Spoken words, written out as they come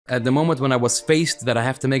at the moment when I was faced that I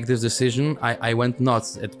have to make this decision, I went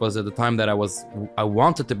nuts. It was at the time that I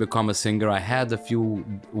wanted to become a singer. I had a few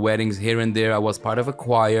weddings here and there. I was part of a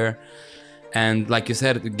choir. And like you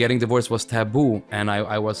said, getting divorced was taboo. And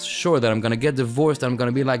I was sure that I'm going to get divorced. I'm going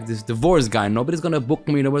to be like this divorce guy. Nobody's going to book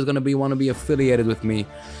me. Nobody's going to want to be affiliated with me.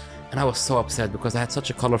 And I was so upset because I had such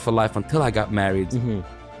a colorful life until I got married.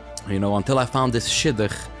 You know, until I found this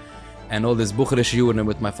shidduch and all this bucherish yurne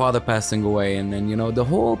with my father passing away. And then, you know, the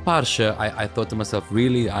whole parsha, I thought to myself,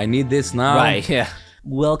 really, I need this now? Right, yeah.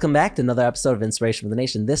 Welcome back to another episode of Inspiration for the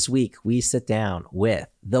Nation. This week, we sit down with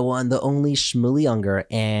the one, the only Shmueli Ungar,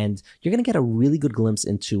 and you're going to get a really good glimpse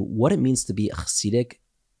into what it means to be a Hasidic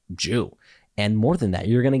Jew. And more than that,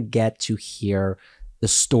 you're going to get to hear the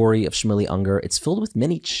story of Shmueli Ungar. It's filled with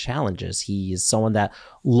many challenges. He is someone that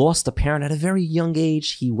lost a parent at a very young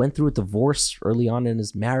age. He went through a divorce early on in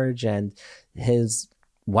his marriage, and his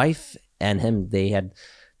wife and him, they had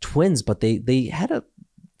twins, but they had a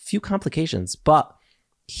few complications. But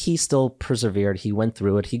he still persevered. He went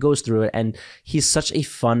through it. He goes through it. And he's such a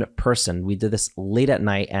fun person. We did this late at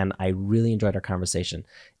night, and I really enjoyed our conversation.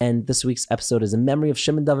 And this week's episode is in memory of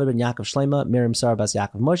Shimon David ben Yaakov Shleima, Miriam Sarah bas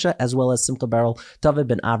Yaakov Moshe, as well as Simcha Beryl David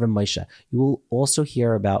ben Avram Moshe. You will also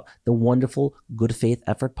hear about the wonderful Good Faith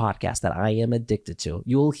Effort podcast that I am addicted to.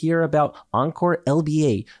 You will hear about Encore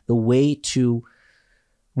LBA, the way to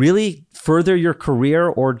really further your career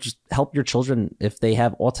or just help your children if they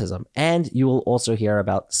have autism. And you will also hear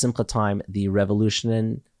about Simcha Time, the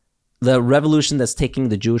revolution that's taking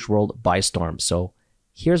the Jewish world by storm. So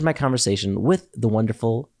here's my conversation with the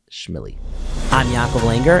wonderful Shmueli. I'm Yaakov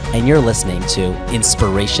Langer, and you're listening to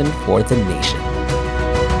Inspiration for the Nation.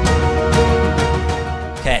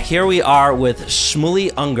 Okay, here we are with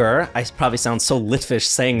Shmueli Ungar. I probably sound so Litvish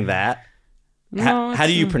saying that. No, how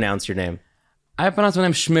do you pronounce your name? I pronounce my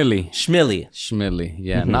name Shmueli. Shmueli,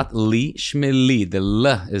 yeah. Not Li, Shmueli. The L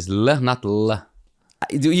is L, not L.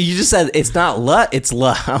 You just said it's not L, it's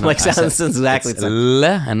L. I'm like, sounds exactly the same. L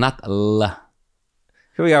and not L.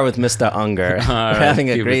 Here we are with Mr. Ungar. We're having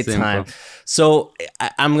a great time. So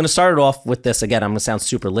I'm going to start it off with this again. I'm going to sound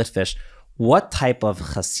super Litvish. What type of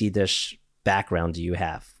chasidish background do you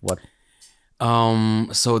have? What?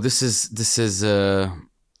 So this is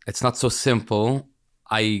it's not so simple.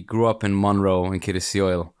 I grew up in Monroe in Kiryas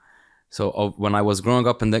Yoel. So when I was growing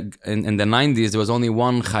up in the 90s, there was only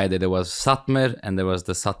one chayde. There was Satmer, and there was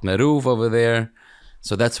the Satmer Ruv over there.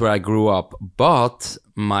 So that's where I grew up. But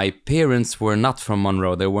my parents were not from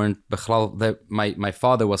Monroe. They weren't. My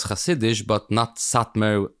father was chasidish, but not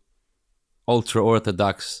Satmer, ultra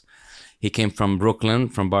orthodox. He came from Brooklyn,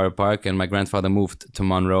 from Borough Park, and my grandfather moved to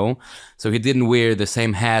Monroe. So he didn't wear the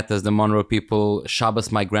same hat as the Monroe people.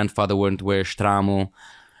 Shabbos, my grandfather wouldn't wear shtramel.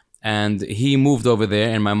 And he moved over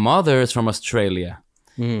there, and my mother is from Australia.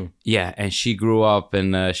 Yeah, and she grew up,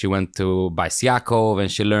 and she went to Bais Yaakov,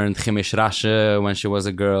 and she learned Chimish Rasha when she was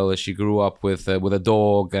a girl. She grew up with a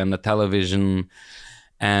dog and a television.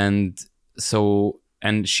 And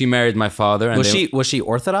she married my father. And was she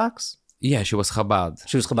Orthodox? Yeah, she was Chabad.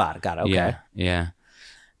 She was Chabad, got it, okay. Yeah.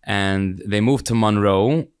 And they moved to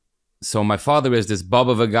Monroe. So my father is this bub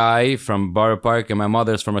of a guy from Borough Park, and my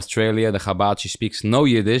mother is from Australia, the Chabad. She speaks no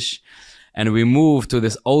Yiddish. And we moved to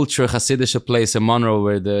this ultra chasidish place in Monroe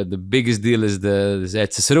where the biggest deal is the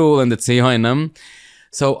Eretz Yisrael and the Tziyonim.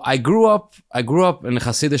 So I grew up in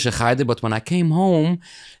Chasidish Chayde, but when I came home,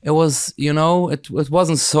 it was, it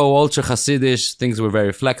wasn't so ultra Chasidish. Things were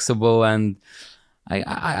very flexible, and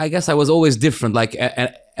I guess I was always different. Like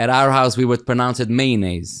at our house, we would pronounce it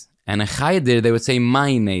mayonnaise. And in Chayder, they would say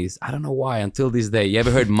mayonnaise. I don't know why until this day. You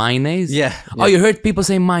ever heard mayonnaise? Yeah. Oh, you heard people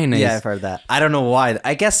say mayonnaise? Yeah, I've heard that. I don't know why.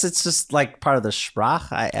 I guess it's just like part of the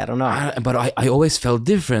sprach. I don't know. But I always felt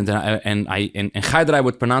different. And in Chayder, I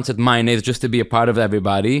would pronounce it mayonnaise just to be a part of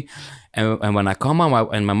everybody. And when I come home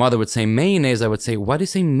and my mother would say mayonnaise, I would say, why do you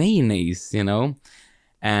say mayonnaise?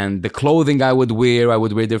 And the clothing I would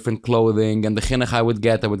wear different clothing. And the chinuch I would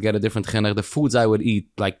get a different chinuch. The foods I would eat,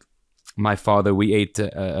 like my father, we ate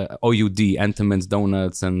OUD, Entenmann's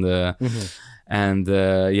donuts, and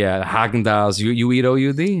Haagen-Dazs. You eat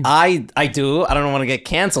OUD? I do. I don't want to get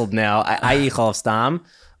canceled now. I eat Chalav Stam,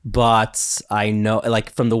 but I know,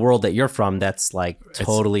 like, from the world that you're from, that's like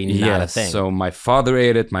totally not a thing. So my father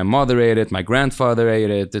ate it, my mother ate it, my grandfather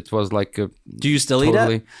ate it. It was like do you still eat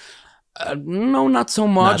it? No, not so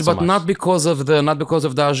much, not because of the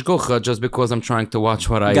ashgocha, just because I'm trying to watch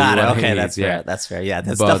what I eat. Got it. Okay, that's fair. That's fair. Yeah,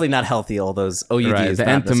 that's definitely not healthy. All those OUDs, right, the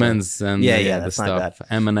Entenmann's and the stuff,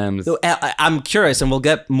 M&M's. So, I'm curious, and we'll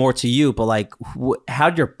get more to you. But like,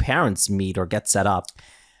 how'd your parents meet or get set up?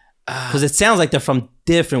 Because it sounds like they're from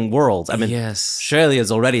different worlds. I mean, yes. Australia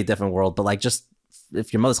is already a different world, but like just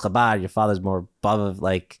if your mother's Chabad, your father's more above,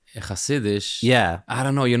 like chasidish. Yeah. I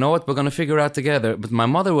don't know. You know what? We're gonna figure out together. But my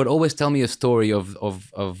mother would always tell me a story of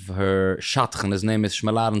her shatchen. His name is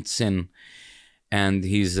Shmueli Ungar, and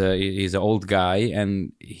he's an old guy,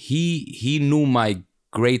 and he knew my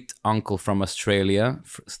great uncle from Australia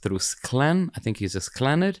through Sklen. I think he's a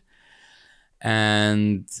Sklenid,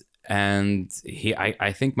 and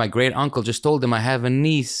I think my great uncle just told him I have a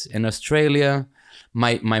niece in Australia.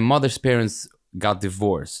 My mother's parents got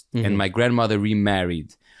divorced, and my grandmother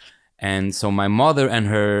remarried. And so my mother and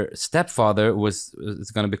her stepfather was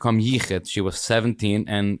going to become yichid. She was 17,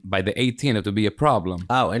 and by the 18, it would be a problem.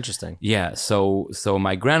 Oh, interesting. Yeah, so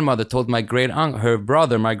my grandmother told my her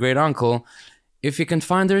brother, my great uncle, if you can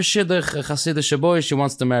find her a shidduch, a chasidish boy, she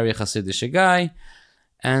wants to marry a chasidish guy.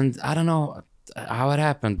 And I don't know how it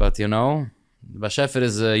happened, but you know, Bashefer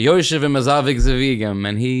is Yoshev Mazavik Zavigam,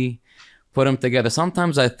 and he put them together.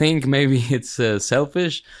 Sometimes I think maybe it's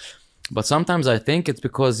selfish, but sometimes I think it's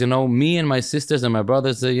because, you know, me and my sisters and my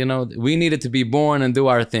brothers, you know, we needed to be born and do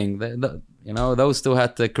our thing. You know, those two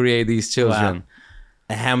had to create these children. Wow.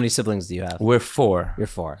 And how many siblings do you have? We're 4. You're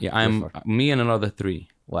 4. Yeah, me and another 3.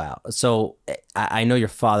 Wow. So I know your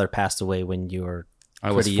father passed away when you were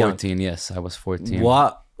I was pretty 14, young. yes, I was 14.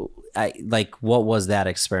 What was that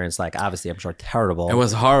experience like? Obviously, I'm sure terrible. It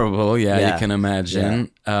was horrible, yeah. You can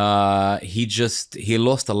imagine. Yeah. He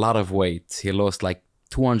lost a lot of weight. He lost like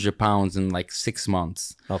 200 pounds in like 6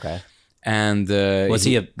 months. Okay. And was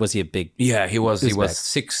he a big? Yeah, he was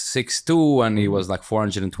 6'2", and he was like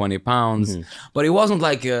 420 pounds. But he wasn't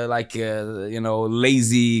like you know,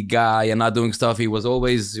 lazy guy and not doing stuff. He was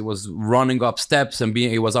running up steps and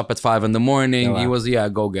he was up at 5 in the morning. Oh, wow. He was a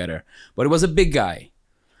go-getter. But he was a big guy.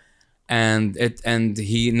 And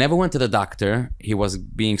he never went to the doctor. He was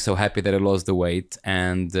being so happy that he lost the weight,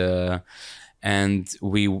 and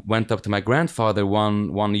we went up to my grandfather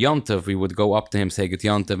one Yontav. We would go up to him, say Get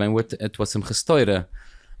Yontav, and it was some chasdish.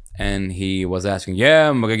 And he was asking,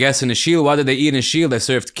 yeah, I guess in the shield, what did they eat in shield? They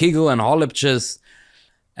served kigel and holipches.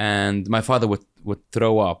 And my father would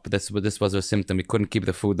throw up. This was a symptom. He couldn't keep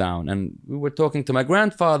the food down. And we were talking to my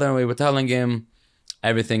grandfather, and we were telling him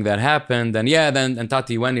everything that happened. And then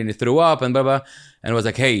Tati went and he threw up and blah, blah. And it was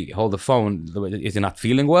like, hey, hold the phone. Is he not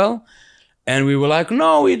feeling well? And we were like,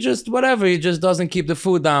 no, he just doesn't keep the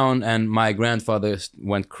food down. And my grandfather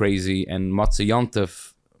went crazy. And Motzi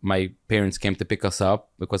Yontav, my parents came to pick us up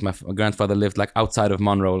because my grandfather lived like outside of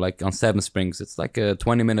Monroe, like on Seven Springs. It's like a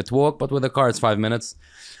 20-minute walk, but with a car, it's 5 minutes.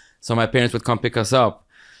 So my parents would come pick us up.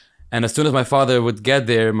 And as soon as my father would get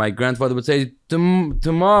there, my grandfather would say,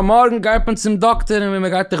 tomorrow morgen gehen zum doctor, and we're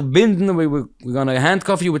going to binden, we're going to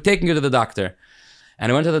handcuff you, we're taking you to the doctor.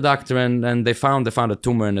 And I went to the doctor, and they found a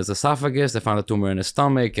tumor in his esophagus, they found a tumor in his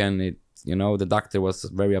stomach, and the doctor was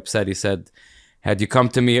very upset. He said, had you come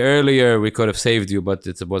to me earlier, we could have saved you, but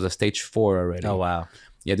it was a stage 4 already. Oh, wow.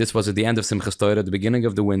 Yeah, this was at the end of Simchas Torah, at the beginning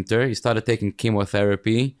of the winter. He started taking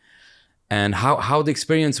chemotherapy. And how the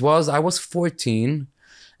experience was, I was 14.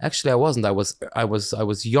 Actually, I wasn't. I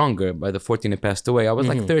was younger. By the 14, he passed away. I was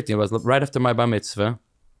like 13. It was right after my bar mitzvah.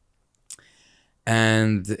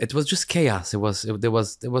 And it was just chaos. There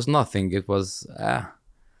was nothing. It was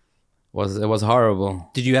horrible.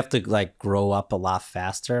 Did you have to like grow up a lot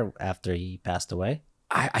faster after he passed away?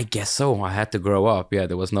 I guess so. I had to grow up. Yeah,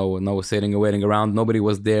 there was no sitting and waiting around. Nobody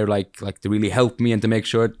was there like to really help me and to make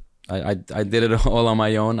sure I did it all on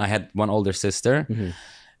my own. I had one older sister,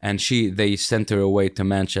 and they sent her away to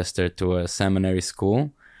Manchester to a seminary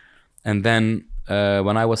school. And then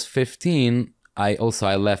when I was 15, I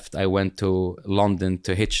left. I went to London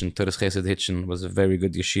to Hitchen, to the Chesed Hitchen. It was a very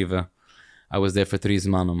good yeshiva. I was there for 3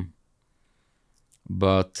 zmanim.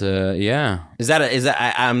 But yeah,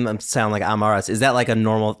 I'm sound like Amaras. Is that like a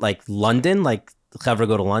normal like London? Like Chavra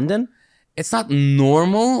go to London? It's not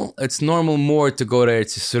normal. It's normal more to go to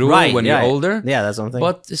Eretz Yisrael when you're older. Yeah, that's what I'm thinking.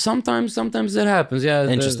 But sometimes it happens. Yeah,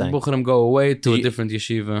 interesting. The Bucharim go away to a different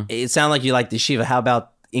yeshiva. It sounded like you liked the yeshiva. How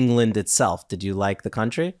about England itself? Did you like the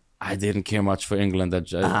country? I didn't care much for England.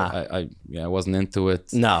 I wasn't into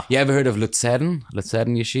it. No. You ever heard of Luzern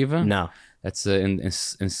yeshiva? No. That's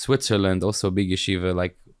in Switzerland, also a big yeshiva.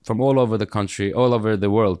 Like from all over the country, all over the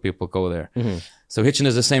world, people go there. So Hitchen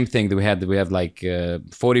is the same thing. We have like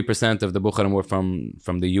 40% of the Bucharim were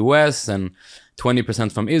from the US and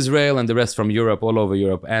 20% from Israel and the rest from Europe, all over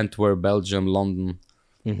Europe, Antwerp, Belgium, London.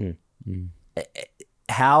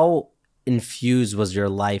 How infused was your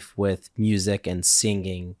life with music and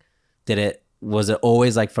singing? Was it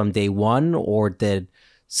always like from day one, or did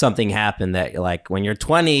something happened that like when you're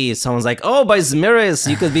 20, someone's like, oh, by Zmiris,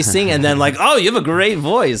 you could be singing. And then like, oh, you have a great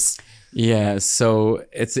voice. Yeah, so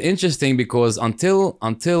it's interesting because until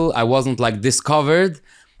I wasn't like discovered,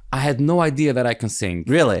 I had no idea that I can sing.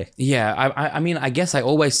 Really? Yeah, I mean, I guess I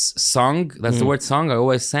always sung. That's the word song. I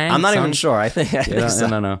always sang. I'm not sung. even sure. I think so.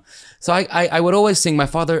 No. So I would always sing. My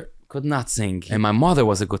father could not sing, and my mother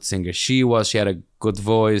was a good singer. She had a good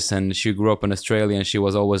voice, and she grew up in Australia, and she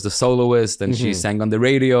was always the soloist, and she sang on the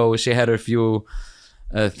radio. She had her few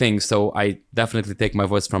things. So I definitely take my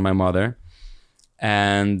voice from my mother.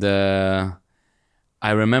 And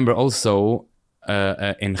I remember also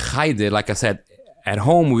in Chayde, like I said, at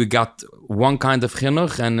home we got one kind of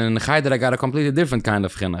chinuch, and in Chayde I got a completely different kind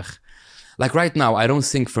of chinuch. Like right now, I don't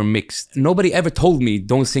sing for mixed. Nobody ever told me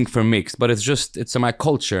don't sing for mixed, but it's in my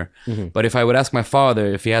culture. But if I would ask my father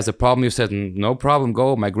if he has a problem, he said, no problem,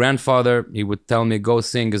 go. My grandfather, he would tell me, go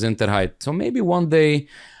sing Gesundheit. So maybe one day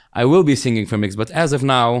I will be singing for mixed, but as of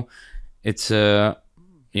now, it's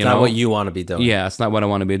It's not what you want to be doing. Yeah, it's not what I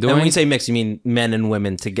want to be doing. And when you say mix, you mean men and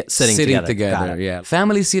women sitting together. Yeah.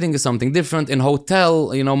 Family seating is something different. In hotel,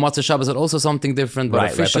 Motzei Shabbos is also something different. But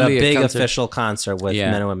officially, but a big official concert with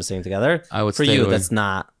men and women sitting together. I would for you, that's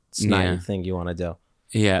not the thing you want to do.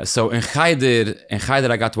 Yeah. So in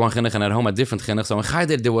Chayder, I got one chinuch, and at home a different chinuch. So in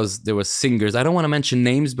Chayder, there was singers. I don't want to mention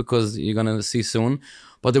names because you're gonna see soon.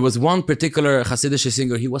 But there was one particular chasidish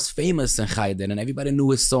singer. He was famous in Chayder, and everybody knew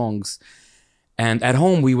his songs. And at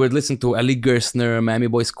home, we would listen to Eli Gerstner, Miami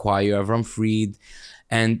Boys Choir, Avram Fried.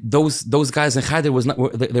 And those guys in Chayder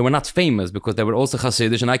they were not famous because they were also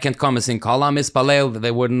Hasidish. And I can't come and sing Kala Mispalel.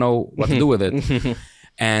 They wouldn't know what to do with it.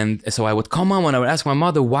 And so I would come home and I would ask my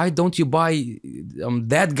mother, why don't you buy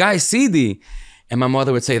that guy's CD? And my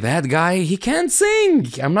mother would say, that guy, he can't sing.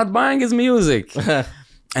 I'm not buying his music.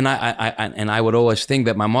 And I would always think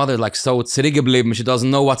that my mother like so tzri geblieben, she doesn't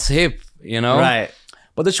know what's hip, Right.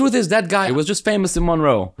 But the truth is that guy was just famous in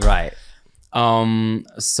Monroe. Right.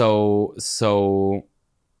 So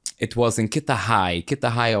it was in Kita High. Kita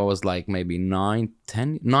High, I was like maybe 9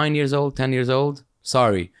 years old, 10 years old.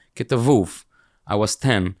 Sorry, Kita Vuf. I was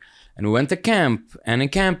 10. And we went to camp. And in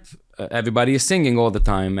camp, everybody is singing all the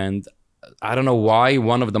time. And I don't know why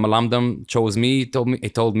one of the Malamdam chose me. He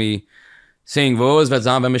told me, sing Vos, you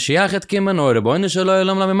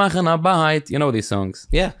know these songs.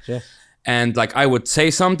 Yeah, sure. And like I would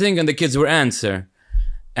say something and the kids would answer.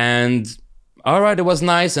 And all right, it was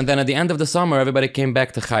nice. And then at the end of the summer, everybody came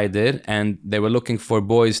back to Chayder and they were looking for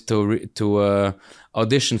boys to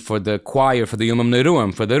audition for the choir, for the Yom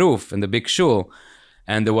Neruim, for the roof in the big shul.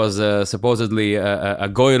 And there was supposedly a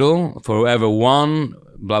goyrel for whoever won,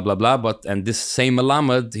 blah, blah, blah. And this same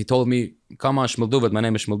Melamed, he told me, come on, Shmuel Duvet, my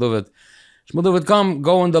name is Shmuel Duvet. Shmuel Duvet, come,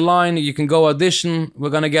 go on the line. You can go audition.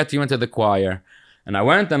 We're going to get you into the choir. And I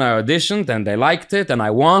went and I auditioned and they liked it and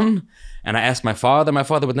I won. And I asked my father. My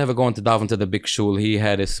father would never go into daven to the big shul. He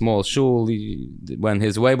had a small shul. He went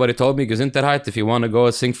his way, but he told me, Gesundheit, if you want to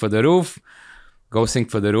go sing for the roof, go sing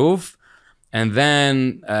for the roof. And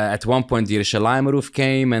then at one point, the Yerushalayim roof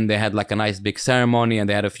came and they had like a nice big ceremony and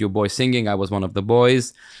they had a few boys singing. I was one of the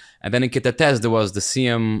boys. And then in Kitta Tes, there was the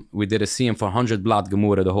Siyam. We did a Siyam for 100 Blad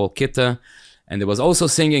Gemura, the whole Kitta. And there was also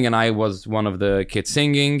singing and I was one of the kids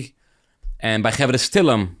singing. And by Chevre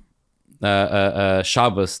Stillam,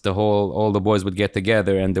 Shabbos, all the boys would get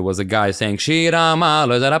together, and there was a guy saying Shira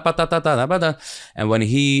Choir, and when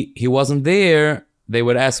he wasn't there, they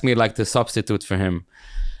would ask me like to substitute for him.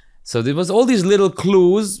 So there was all these little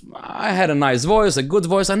clues. I had a nice voice, a good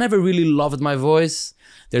voice. I never really loved my voice.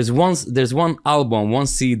 There's one album, one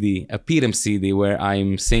CD, a Pirim CD where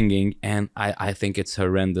I'm singing, and I think it's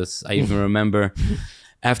horrendous. I even remember.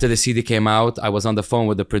 After the CD came out, I was on the phone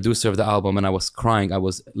with the producer of the album and I was crying. I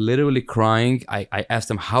was literally crying. I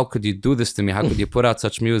asked him, how could you do this to me? How could you put out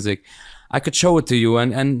such music? I could show it to you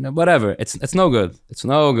and whatever. It's no good. It's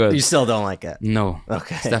no good. You still don't like it? No.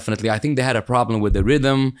 Okay. It's definitely. I think they had a problem with the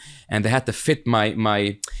rhythm and they had to fit my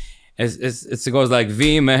it goes like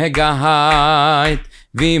Vi mehegahait,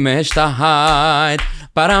 Vi mehtahait,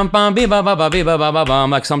 param pam bi ba ba ba bi ba ba ba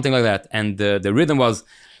bam, like something like that. And the rhythm was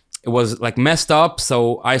like messed up,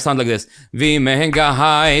 so I sound like this. Vi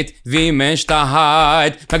mehengahait, vi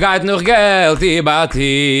meshtahait, magait nur geld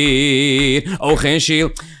ibatir, ochen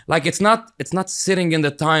shil. Like it's not sitting in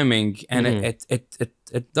the timing, and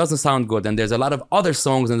it doesn't sound good. And there's a lot of other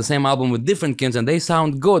songs in the same album with different kids, and they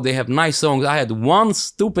sound good. They have nice songs. I had one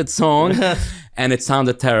stupid song, and it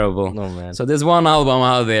sounded terrible. Oh man! So there's one album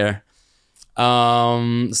out there.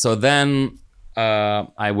 So then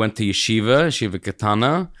I went to Yeshiva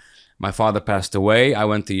Katana. My father passed away. I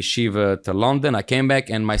went to Yeshiva to London. I came back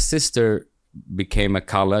and my sister became a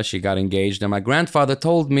kala. She got engaged. And my grandfather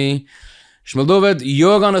told me, Shmuel David,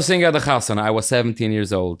 you're going to sing at the chasana. I was 17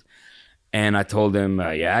 years old. And I told him,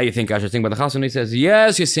 yeah, you think I should sing by the chasana? He says,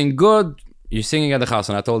 yes, you sing good. You're singing at the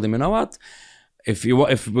chasana. I told him, you know what? If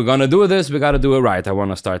we're going to do this, we got to do it right. I want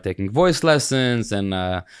to start taking voice lessons, and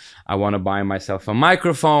I want to buy myself a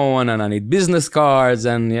microphone, and I need business cards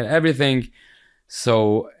and everything.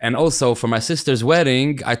 So, and also for my sister's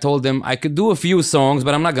wedding, I told him I could do a few songs,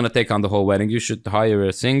 but I'm not going to take on the whole wedding. You should hire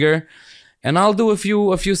a singer. And I'll do a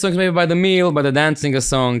few songs, maybe by the meal, by the dancing a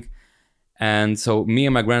song. And so me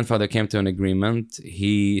and my grandfather came to an agreement.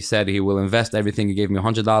 He said he will invest everything. He gave me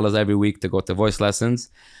 $100 every week to go to voice lessons.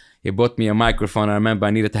 He bought me a microphone. I remember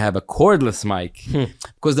I needed to have a cordless mic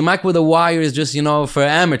because the mic with a wire is just, for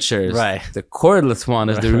amateurs. Right. The cordless one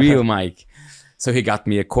is the real mic. So he got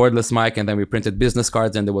me a cordless mic, and then we printed business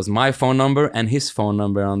cards, and there was my phone number and his phone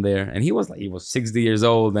number on there. And he was 60 years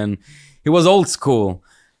old, and he was old school.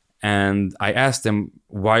 And I asked him,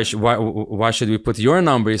 why should we put your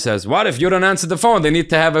number? He says, what if you don't answer the phone? They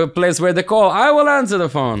need to have a place where they call. I will answer the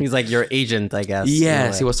phone. He's like your agent, I guess.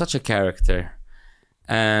 Yes, he was such a character.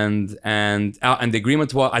 And the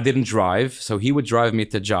agreement was I didn't drive, so he would drive me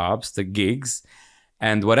to jobs, to gigs,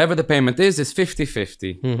 and whatever the payment is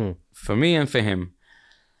 50-50 for me and for him.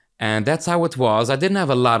 And that's how it was. I didn't have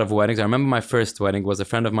a lot of weddings. I remember my first wedding was a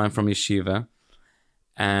friend of mine from yeshiva,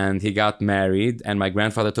 and he got married, and my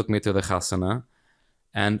grandfather took me to the chasana,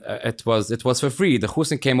 and it was for free. The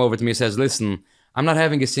chusn came over to me and says, listen, I'm not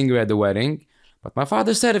having a singer at the wedding, but my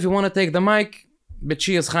father said if you want to take the mic,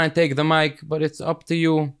 B'chias Chaim, take the mic, but it's up to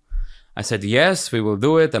you. I said, yes, we will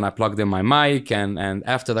do it. And I plugged in my mic. And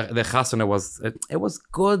after the chasana it was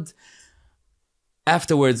good.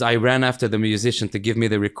 Afterwards, I ran after the musician to give me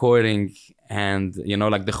the recording. And,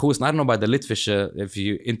 like the chusn, I don't know about the Litvische, if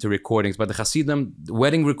you into recordings, but the Hasidim,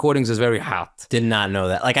 wedding recordings is very hot. Did not know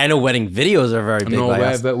that. Like, I know wedding videos are very big. No,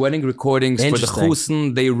 but wedding recordings for the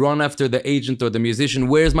chusn, they run after the agent or the musician.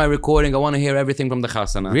 Where's my recording? I want to hear everything from the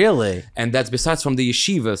chasana. Really? And that's besides from the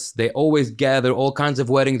yeshivas. They always gather all kinds of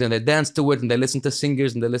weddings, and they dance to it, and they listen to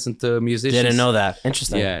singers, and they listen to musicians. Didn't know that.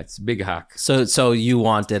 Interesting. Yeah, it's a big hack. So you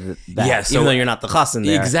wanted that, yeah, even though you're not the chassan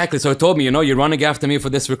there. Exactly. So he told me, you're running after me for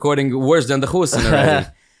this recording worse than the chusn already.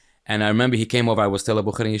 And I remember he came over. I was still a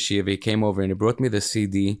bucher in yeshiva. He came over and he brought me the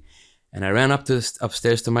CD. And I ran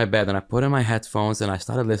upstairs to my bed, and I put in my headphones and I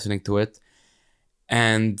started listening to it.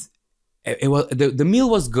 And it was the meal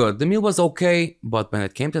was good. The meal was okay, but when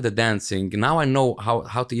it came to the dancing, now I know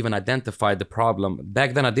how to even identify the problem.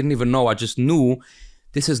 Back then I didn't even know. I just knew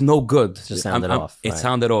this is no good. It just sounded off. It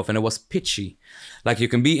sounded off, and it was pitchy. Like you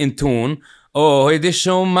can be in tune. Oh, or it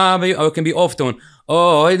can be off tune.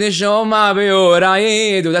 Oh, that's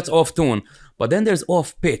off tune. But then there's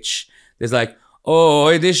off pitch. There's like, oh,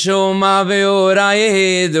 it's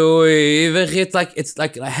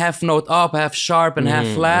like a half note up, half sharp, and half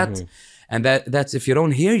flat. And that's if you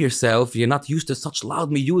don't hear yourself, you're not used to such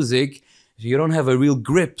loud music, you don't have a real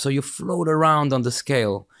grip, so you float around on the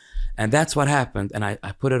scale. And that's what happened. And I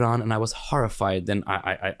put it on, and I was horrified. And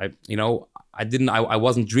I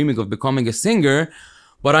wasn't dreaming of becoming a singer,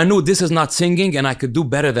 but I knew this is not singing, and I could do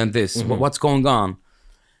better than this. What's going on?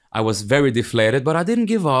 I was very deflated, but I didn't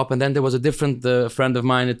give up. And then there was a different friend of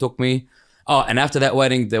mine that took me. Oh, and after that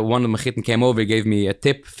wedding, the one of the mechitin came over, gave me a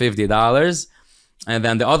tip, $50. And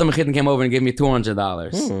then the other mechitin came over and gave me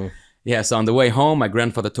 $200. Yeah, so on the way home, my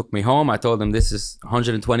grandfather took me home. I told him, this is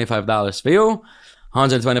 $125 for you,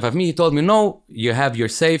 $125 for me. He told me, no, you have your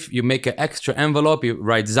safe, you make an extra envelope, you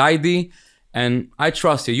write Zaidi, and I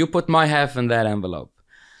trust you. You put my half in that envelope.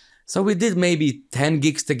 So we did maybe 10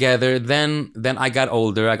 gigs together. Then I got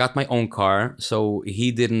older. I got my own car, so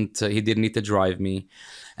he didn't need to drive me.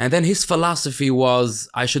 And then his philosophy was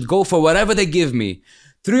I should go for whatever they give me.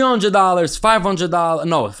 $300, $500.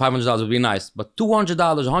 No, $500 would be nice, but $200,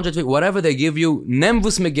 $150, whatever they give you,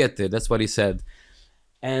 nemvus megete. That's what he said.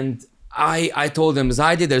 And I told him,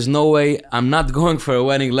 Zaidi, there's no way. I'm not going for a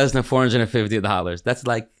wedding less than $450. That's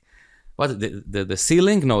like, what, the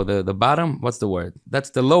ceiling? No, the bottom? What's the word?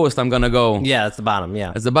 That's the lowest I'm gonna go. Yeah, that's the bottom,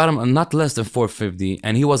 yeah. It's the bottom, not less than $450.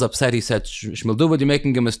 And he was upset. He said, Shmuel David, you're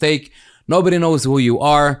making a mistake. Nobody knows who you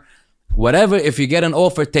are. Whatever, if you get an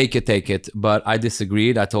offer, take it. But I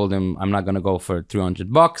disagreed. I told him I'm not gonna go for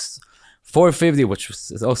 $300. $450, which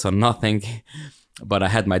was also nothing. But I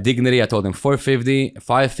had my dignity. I told him $450,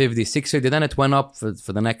 $550, $650. Then it went up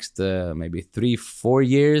for the next maybe 3-4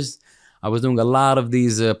 years. I was doing a lot of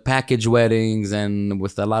these package weddings and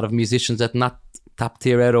with a lot of musicians that not top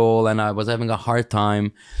tier at all, and I was having a hard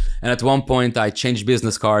time. And at one point, I changed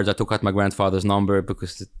business cards. I took out my grandfather's number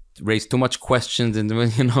because it raise too much questions, and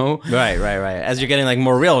Right. As you're getting like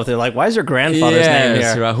more real with it, like, why is your grandfather's name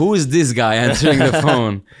here? Right. Who is this guy answering the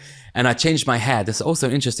phone? And I changed my hat. This is also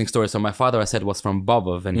an interesting story. So my father, I said, was from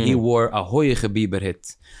Bobov, and he wore a hoye biber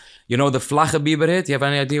hit. You know the flache biber hit? You have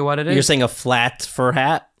any idea what it is? You're saying a flat fur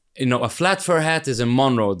hat? A flat fur hat is in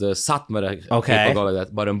Monroe, the Satmar people call it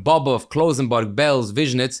that. But in Bobov, Klosenberg, Bells,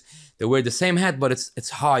 Visionitz, they wear the same hat, but it's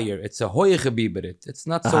higher. It's a hoye biber. It's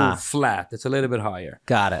not so flat. It's a little bit higher.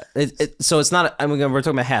 Got it. So it's not, we're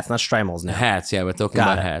talking about hats, not streimels now. Hats, yeah, we're talking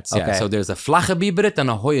about hats. Yeah. So there's a flache biberit and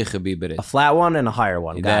a hoye biberit. A flat one and a higher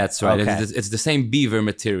one. That's right. Okay. It's the same beaver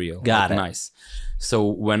material. Got it. Nice. So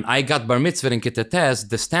when I got bar mitzvah in Kittetes,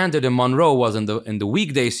 the standard in Monroe was in the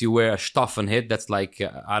weekdays you wear a stoffen hit. That's like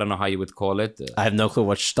I don't know how you would call it. I have no clue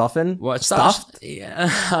what stoffen. What stuffed?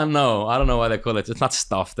 Yeah, no, I don't know why they call it. It's not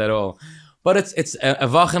stuffed at all. But it's a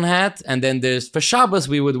wachen hat, and then there's for Shabbos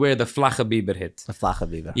we would wear the flache biber hit. The flache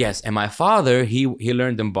biber. Yes, and my father he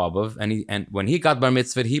learned in Bobov, and when he got bar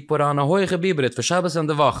mitzvah he put on a hoye biber hit for Shabbos and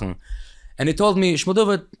the wachen, and he told me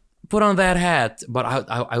Shmuel, put on that hat, but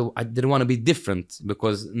I didn't want to be different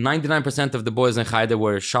because 99% of the boys in Chayder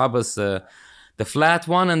were Shabbos, the flat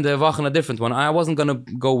one, and the Wachen a different one. I wasn't going to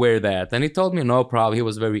go wear that. And he told me, no problem. He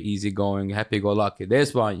was very easygoing, happy-go-lucky.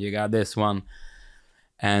 This one, you got this one.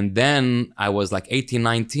 And then I was like 18,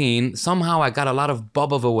 19. Somehow I got a lot of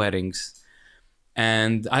Bobova weddings.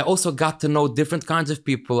 And I also got to know different kinds of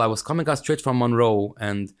people. I was coming out straight from Monroe,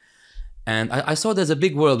 and I saw there's a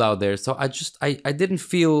big world out there. So I didn't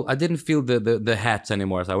feel the hats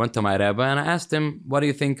anymore. So I went to my Rebbe and I asked him, what do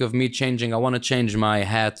you think of me changing? I want to change my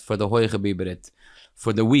hat for the hoye biberit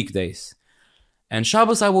for the weekdays. And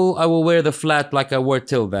Shabbos I will wear the flat like I wore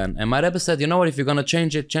till then. And my Rebbe said, you know what, if you're gonna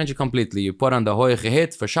change it completely. You put on the hoye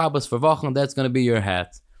hit for Shabbos, for Wochen, that's gonna be your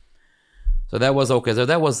hat. So that was okay. So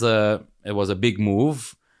that was it was a big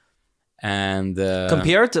move. And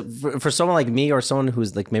compared to for someone like me or someone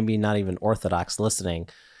who's like maybe not even Orthodox listening,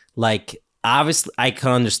 like obviously I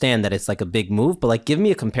can understand that it's like a big move, but like give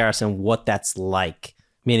me a comparison what that's like.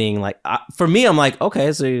 Meaning like for me, I'm like,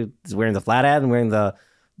 okay, so you're wearing the flat hat and wearing the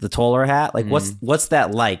taller hat. Like what's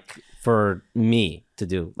that like for me to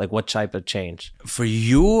do? Like what type of change? For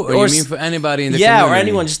you, or you mean for anybody in the community? Yeah, or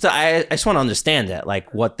anyone. I just want to understand it.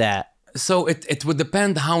 Like what that. So it would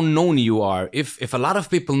depend how known you are. If a lot of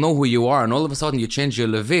people know who you are and all of a sudden you change your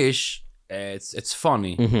levish, it's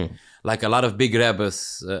funny. Mm-hmm. Like a lot of big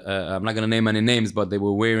rebbes, I'm not gonna name any names, but they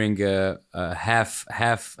were wearing half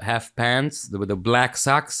pants with the black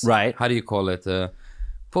socks. Right. How do you call it?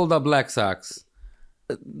 Pulled up black socks.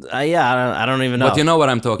 Yeah, I don't even know. But you know what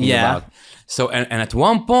I'm talking about. So and at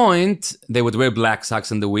one point they would wear black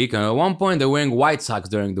socks in the week, and at one point they're wearing white socks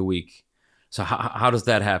during the week. So how does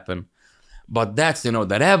that happen? But that's, the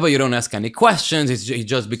Rebbe, you don't ask any questions. He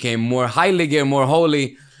just became more heilige, more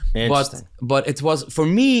holy. But it was, for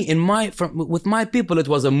me, with my people, it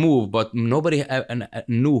was a move, but nobody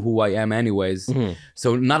knew who I am anyways. Mm-hmm.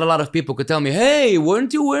 So not a lot of people could tell me, hey,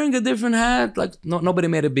 weren't you wearing a different hat? Like, nobody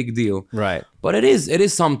made a big deal. Right. But it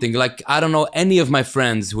is something. Like, I don't know any of my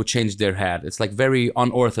friends who changed their hat. It's like very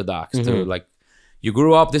unorthodox to like, you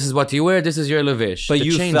grew up, this is what you wear, this is your levish. But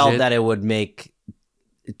you felt that it would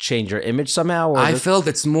change your image somehow? Or I felt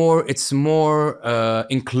it's more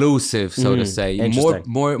inclusive, so to say.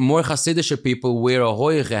 More chasidish people wear a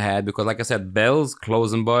hoye hat because, like I said, Bells,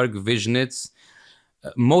 Klosenberg, Visionitz,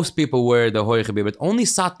 most people wear the hoye biber, but only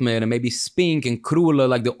Satmer and maybe Spink and Krule,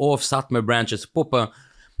 like the off Satmer branches, Puppe,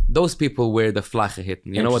 those people wear the flache hit.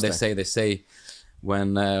 You know what they say? They say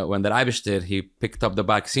when the Eibishter, he picked up the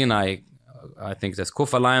Bar Sinai, I think it says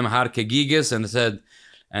Kufalayim Harke Giges, and said,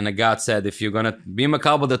 and the God said, if you're gonna be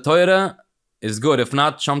makabel the Torah, it's good. If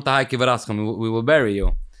not, Shom Tahai Kivarascha, we will bury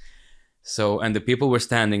you. So, and the people were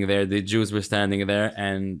standing there, the Jews were standing there,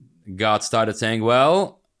 and God started saying,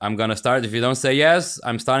 well, I'm gonna start. If you don't say yes,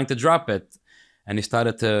 I'm starting to drop it. And he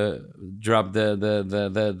started to drop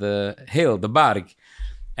the hill, the barg.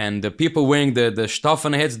 And the people wearing the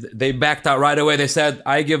stoffen hits, they backed out right away. They said,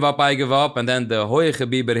 I give up. And then the hoye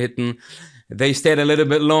biber hitten, they stayed a little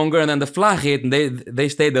bit longer, and then the flag hit, and they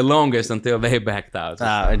stayed the longest until they backed out.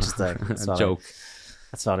 Interesting. That's funny. Joke.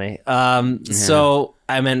 That's funny. So,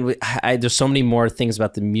 I mean, there's so many more things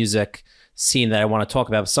about the music scene that I want to talk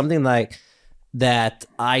about. But something like that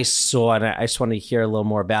I saw, and I just want to hear a little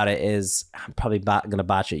more about it, is, I'm probably going to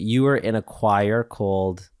botch it. You were in a choir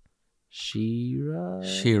called Shira?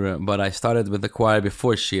 Shira, but I started with the choir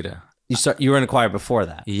before Shira. You were in a choir before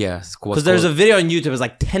that. Yes, because there's a video on YouTube. It's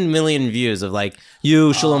like 10 million views of like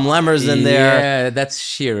you, Shalom Lemmer's in there. Yeah, that's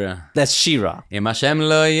Shira. That's Shira. Im Hashem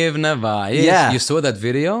lo yivna vayis. Yeah. You saw that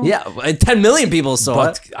video? Yeah, 10 million people saw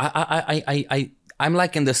it. But I'm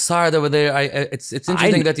like in the side over there. It's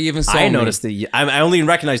interesting that you even saw me. I noticed that. I only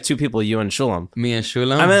recognize two people, you and Shulam. Me and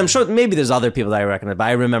Shulam. I mean, I'm sure maybe there's other people that I recognize, but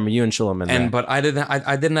I remember you and Shulam in there. But I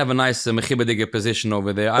didn't have a nice mechibadige position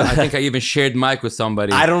over there. I think I even shared mic with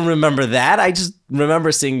somebody. I don't remember that. I just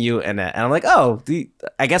remember seeing you in it, and I'm like, oh,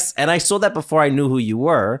 I guess. And I saw that before I knew who you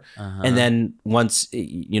were, and then once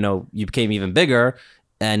you became even bigger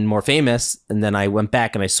and more famous, and then I went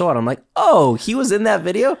back and I saw it. I'm like, oh, he was in that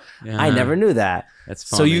video. Yeah. I never knew that. That's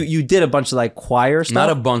funny. So you did a bunch of like choir stuff?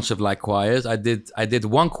 Not a bunch of like choirs. I did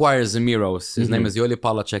one choir, Zemiros. His name is Yoli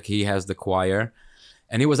Palachek. He has the choir,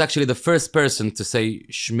 and he was actually the first person to say,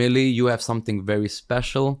 Shmueli, you have something very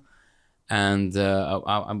special, and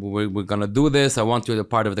we're gonna do this. I want you to be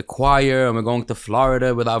part of the choir, and we're going to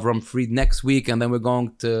Florida with Avram Fried next week, and then we're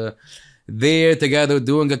going to there together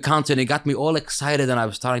doing a concert. He got me all excited, and I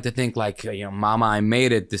was starting to think like, mama, I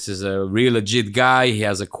made it. This is a real legit guy. He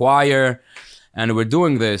has a choir, and we're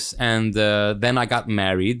doing this. And then I got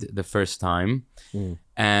married the first time,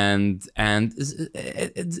 and I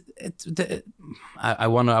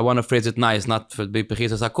wanna phrase it nice, not for big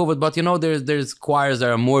pechitas hakovet, but there's choirs that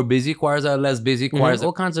are more busy, choirs that are less busy, choirs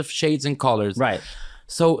all kinds of shades and colors. Right.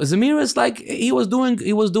 So Zamir is like he was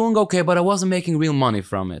doing okay, but I wasn't making real money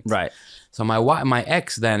from it. Right. So my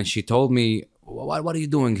ex then, she told me, what are you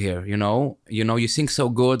doing here? You sing so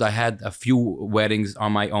good. I had a few weddings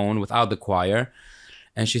on my own without the choir,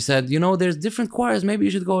 and she said, there's different choirs. Maybe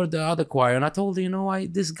you should go to the other choir. And I told her,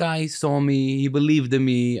 this guy saw me. He believed in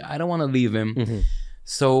me. I don't want to leave him.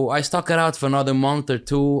 So I stuck it out for another month or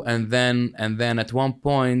two, and then at one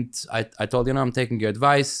point I told I'm taking your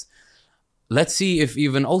advice. Let's see if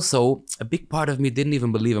even also a big part of me didn't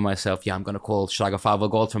even believe in myself. Yeah, I'm going to call Shira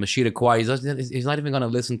Choir from a Shira Choir. He's not even going to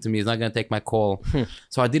listen to me. He's not going to take my call.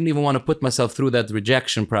 So I didn't even want to put myself through that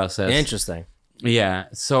rejection process. Interesting. Yeah.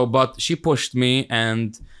 So, but she pushed me,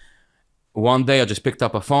 and one day I just picked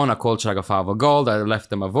up a phone. I called Shira Choir Gold. I left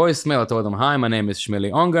them a voicemail. I told them, hi, my name is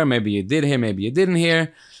Shmueli Ungar. Maybe you did hear, maybe you didn't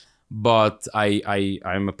hear. But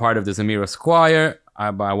I'm a part of the Zemiros choir.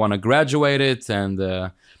 I want to graduate it,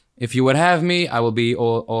 and if you would have me, I will be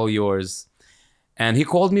all yours. And he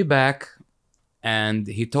called me back, and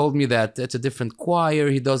he told me that it's a different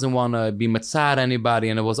choir. He doesn't want to be matzah anybody.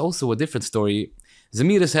 And it was also a different story.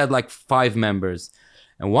 Zemiros had like 5 members.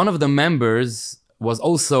 And one of the members was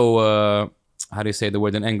also, how do you say the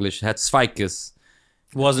word in English? Had Svikis.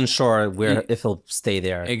 Wasn't sure if he'll stay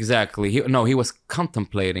there. Exactly. He was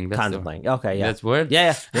contemplating. Contemplating. Okay, yeah. That's word?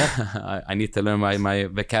 Yeah. I need to learn my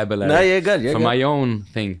vocabulary. No, you're good. For my own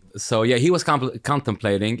thing. So yeah, he was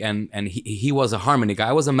contemplating, and he was a harmony guy.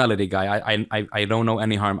 I was a melody guy. I don't know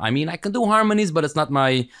any harmony. I mean, I can do harmonies, but it's not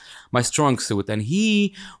my strong suit. And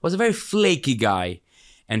he was a very flaky guy.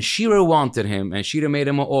 And Shira wanted him, and Shira made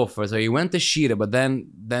him an offer. So he went to Shira, but then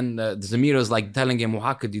the Zamir was like telling him, well,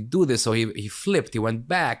 how could you do this? So he flipped, he went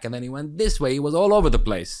back, and then he went this way. He was all over the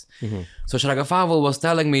place. So Shraga Favel was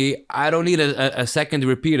telling me, I don't need a second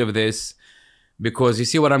repeat of this, because you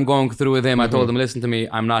see what I'm going through with him. I told him, listen to me,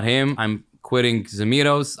 I'm not him. I'm quitting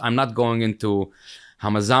Zemiros. I'm not going into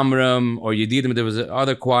Hamazamram or Yedidim. There was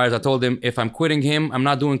other choirs. I told him, if I'm quitting him, I'm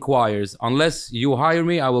not doing choirs. Unless you hire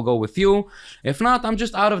me, I will go with you. If not, I'm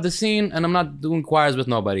just out of the scene, and I'm not doing choirs with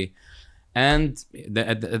nobody. And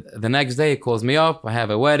the next day, he calls me up. I have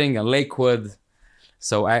a wedding in Lakewood.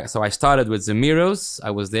 So I started with Zemiros. I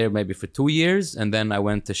was there maybe for 2 years, and then I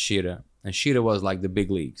went to Shira. And Shira was like the big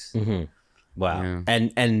leagues. Wow. Yeah.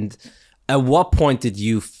 And at what point did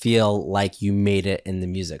you feel like you made it in the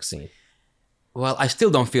music scene? Well, I still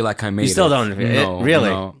don't feel like I made it. You still don't? No, really?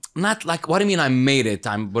 No. Not like, what do you mean I made it?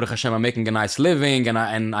 Baruch Hashem, I'm making a nice living,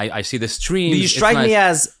 and I see the streams. You strike me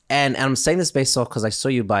as, and I'm saying this based off because I saw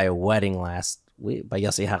you by a wedding last week, by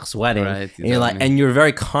Yossi Hach's wedding. Right, and you're like, and you're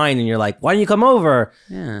very kind, and you're like, why don't you come over?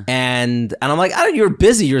 Yeah. And I'm like, you're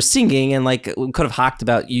busy, you're singing, and like, we could have hacked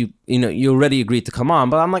about you, you already agreed to come on,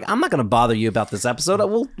 but I'm like, I'm not going to bother you about this episode.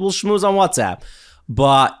 We'll schmooze on WhatsApp.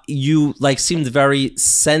 But you like seemed very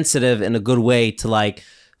sensitive in a good way to like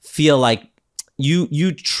feel like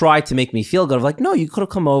you tried to make me feel good. I'm like, no, you could have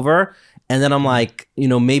come over. And then I'm like,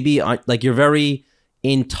 maybe like you're very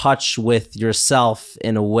in touch with yourself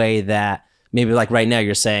in a way that maybe like right now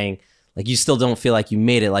you're saying like you still don't feel like you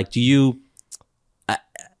made it. Like, do you,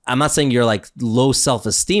 I'm not saying you're like low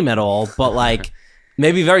self-esteem at all, but like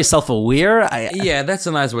maybe very self-aware. Yeah, that's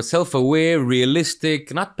a nice word. Self-aware,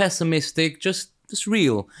 realistic, not pessimistic, just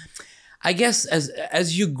real. I guess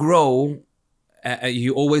as you grow,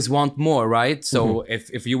 you always want more, right? So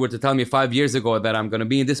if you were to tell me 5 years ago that I'm going to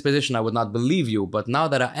be in this position, I would not believe you. But now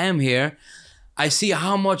that I am here, I see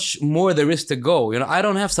how much more there is to go. You know, I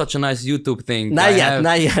don't have such a nice YouTube thing. Not yet.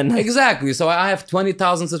 Exactly. So I have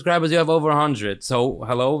 20,000 subscribers. You have over 100. So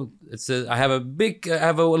hello, I have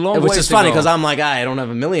a long way Which is to funny go. because I'm like, I don't have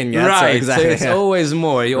a million yet. Right. So exactly. So it's always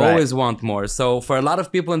more. You Right. always want more. So for a lot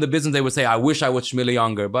of people in the business, they would say, I wish I was Shmueli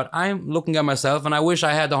Ungar. But I'm looking at myself and I wish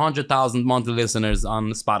I had 100,000 monthly listeners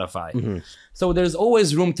on Spotify. So there's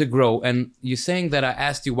always room to grow. And you're saying that I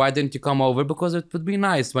asked you, why didn't you come over? Because it would be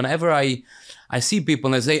nice. Whenever I see people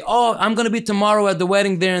and they say, oh, I'm going to be tomorrow at the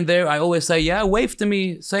wedding there and there, I always say, yeah, wave to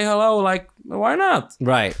me, say hello. Like, why not?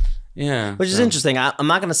 Right. Yeah. Which is interesting. I'm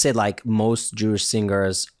not going to say like most Jewish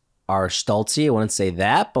singers are stolzy. I wouldn't say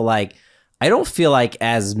that. But like, I don't feel like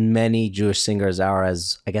as many Jewish singers are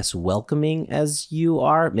as, I guess, welcoming as you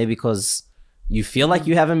are. Maybe because you feel like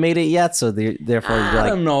you haven't made it yet. So therefore, you're like, I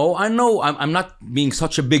don't know. I know I'm not being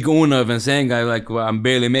such a big unav and saying I'm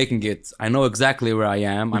barely making it. I know exactly where I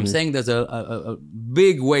am. I'm saying there's a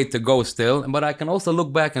big way to go still. But I can also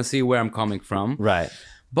look back and see where I'm coming from. right.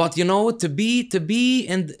 But you know, to be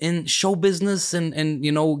in show business and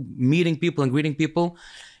you know, meeting people and greeting people,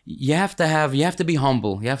 you have to be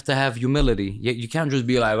humble. You have to have humility. You can't just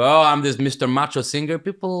be like, oh, I'm this Mr. Macho singer.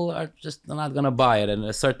 People are just not gonna buy it. And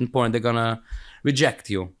at a certain point, they're gonna reject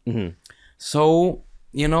you. So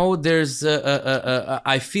you know, there's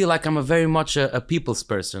I feel like I'm very much a people's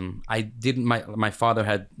person. My father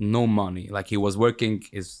had no money. Like he was working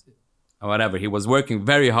he was working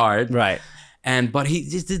very hard. Right. But he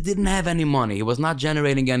just didn't have any money. He was not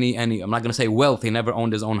generating any, I'm not going to say wealth. He never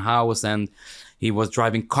owned his own house, and he was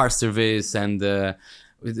driving car service. And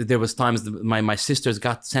there was times my sisters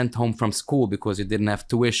got sent home from school because he didn't have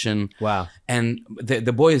tuition. Wow. And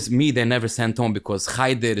the boys, they never sent home because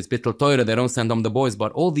chaydir is bittul Torah. They don't send home the boys.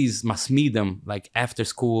 But all these masmidim, like after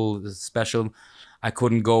school special, I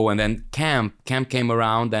couldn't go. And then camp came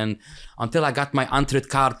around, and until I got my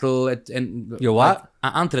Antritkartel and Your what?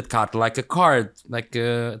 Antritkartel, like a card, like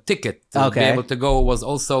a ticket to be able to go, was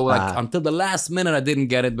also like until the last minute I didn't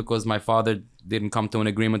get it because my father didn't come to an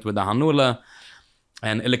agreement with the Hanula.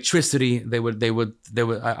 And electricity, they would.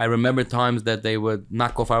 I remember times that they would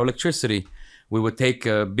knock off our electricity. We would take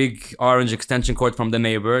a big orange extension cord from the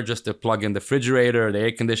neighbor just to plug in the refrigerator, the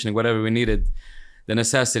air conditioning, whatever we needed, the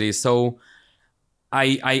necessities. So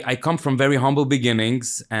I come from very humble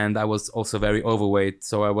beginnings, and I was also very overweight.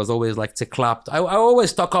 So I was always like tzeklapt. I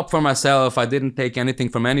always stuck up for myself. I didn't take anything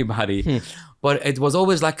from anybody. But it was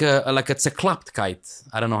always like a tzeklaptkeit.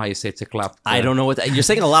 I don't know how you say tzeklapt. I don't know you're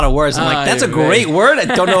saying a lot of words. I'm like, that's a great word. I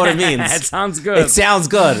don't know what it means. It sounds good. It sounds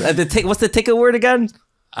good. What's the ticket word again?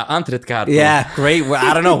 Antritkartel. Yeah, great.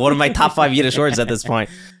 I don't know. One of my top 5 Yiddish words at this point.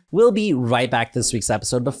 We'll be right back this week's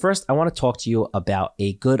episode. But first, I want to talk to you about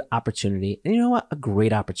a good opportunity. And you know what? A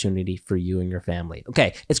great opportunity for you and your family.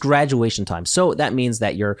 Okay, it's graduation time. So that means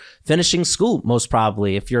that you're finishing school, most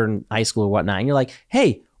probably, if you're in high school or whatnot. And you're like,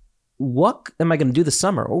 hey, what am I going to do this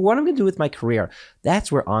summer? Or what am I going to do with my career?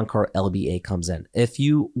 That's where Encore LBA comes in. If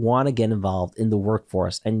you want to get involved in the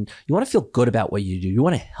workforce and you want to feel good about what you do, you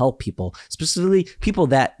want to help people, specifically people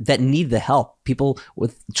that need the help, people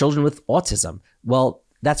with children with autism. Well,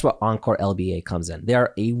 that's where Encore LBA comes in.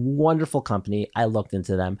 They're a wonderful company. I looked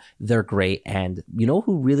into them. They're great. And you know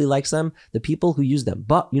who really likes them? The people who use them.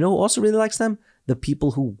 But you know who also really likes them? The people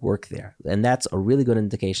who work there. And that's a really good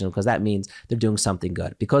indication because that means they're doing something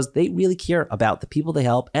good because they really care about the people they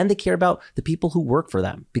help and they care about the people who work for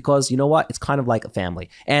them because you know what? It's kind of like a family.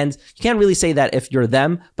 And you can't really say that if you're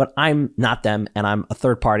them, but I'm not them and I'm a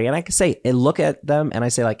third party. And I can say, I look at them and I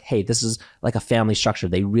say like, hey, this is like a family structure.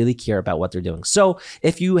 They really care about what they're doing. So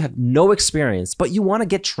if you have no experience, but you want to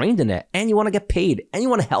get trained in it and you want to get paid and you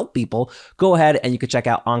want to help people, go ahead and you can check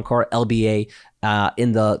out Encore LBA.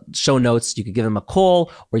 In the show notes, you could give them a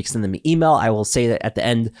call or you can send them an email. I will say that at the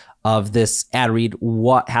end of this ad read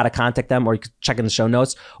how to contact them, or you could check in the show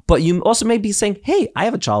notes. But you also may be saying, hey, I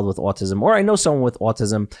have a child with autism, or I know someone with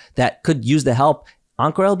autism that could use the help.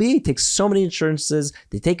 Encore LBA takes so many insurances,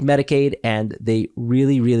 they take Medicaid, and they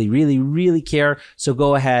really, really, really, really care. So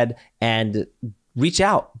go ahead and reach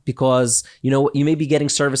out because, you know, you may be getting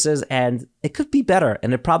services and it could be better,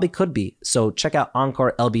 and it probably could be. So check out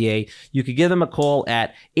Encore LBA. You could give them a call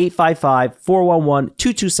at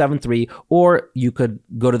 855-411-2273, or you could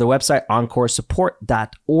go to the website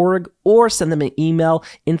encoresupport.org, or send them an email,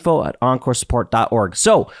 info@encoresupport.org.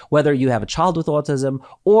 So whether you have a child with autism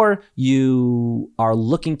or you are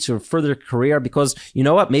looking to further your career because, you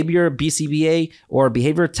know what, maybe you're a BCBA or a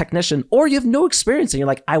behavior technician, or you have no experience and you're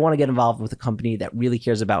like, I want to get involved with a company that really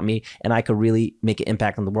cares about me and I could really make an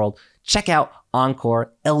impact on the world, check out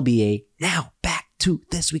Encore LBA. Now back to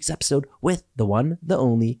this week's episode with the one, the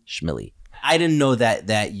only Shmueli. I didn't know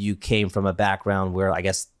that you came from a background where I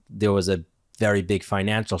guess there was a very big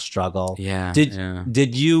financial struggle. Yeah.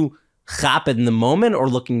 Did you chop it in the moment, or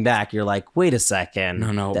looking back, you're like, wait a second?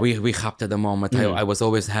 No, we chopped at the moment. I was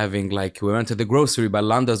always having, like, we went to the grocery, by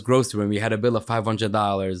Landa's grocery, and we had a bill of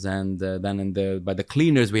 $500, and then by the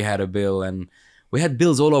cleaners we had a bill, and we had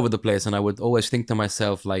bills all over the place. And I would always think to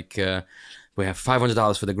myself, like, we have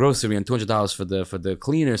 $500 for the grocery and $200 for the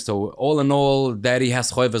cleaners. So all in all, Daddy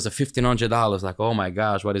has choivas of $1,500. Like, oh my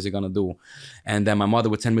gosh, what is he gonna do? And then my mother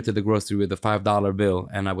would send me to the grocery with a $5 bill,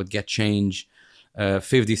 and I would get change,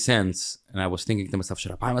 50 cents. And I was thinking to myself,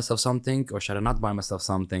 should I buy myself something or should I not buy myself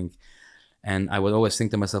something? And I would always think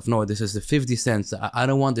to myself, no, this is the 50 cents. I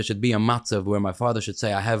don't want there should be a matzav where my father should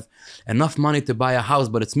say, I have enough money to buy a house,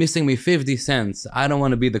 but it's missing me 50 cents. I don't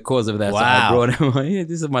want to be the cause of that. Wow. So I brought him. Yeah,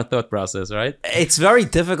 this is my thought process, right? It's very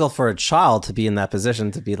difficult for a child to be in that position,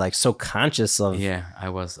 to be like so conscious of. Yeah, I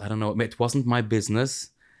don't know. It wasn't my business,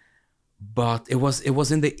 but it was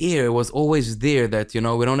in the air. It was always there that, you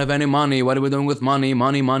know, we don't have any money. What are we doing with money?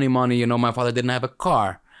 Money. You know, my father didn't have a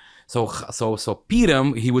car. So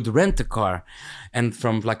Piram, he would rent a car. And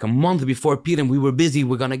from like a month before Piram, we were busy.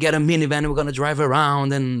 We're going to get a minivan. We're going to drive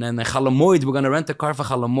around. And Chalamoid, we're going to rent a car for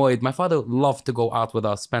Chalamoid. My father loved to go out with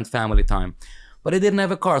us, spend family time. But he didn't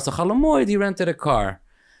have a car. So Chalamoid, he rented a car.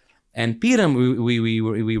 And Piram,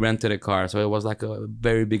 we rented a car. So it was like a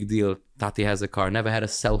very big deal. Tati has a car, never had a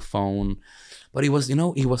cell phone. But he was, you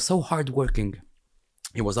know, he was so hardworking.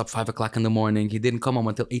 He was up 5 o'clock in the morning. He didn't come home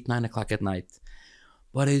until 8, 9 o'clock at night.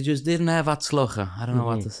 But he just didn't have atzlocha. I don't know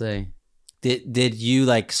what to say. Did you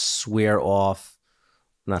like swear off?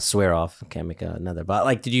 Not swear off. Can't make another. But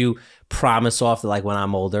like, did you promise off that like when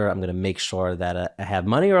I'm older, I'm gonna make sure that I have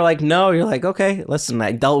money? Or like, no, you're like, okay, listen,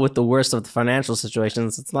 I dealt with the worst of the financial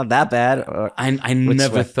situations. It's not that bad. Or, I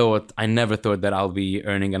never thought that I'll be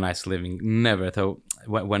earning a nice living. Never thought.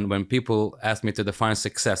 When people ask me to define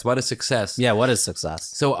success, what is success? Yeah, what is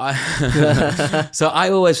success? So I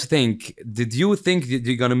always think, did you think that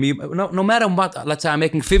you're gonna be no matter what? Let's say I'm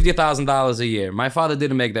making $50,000 a year. My father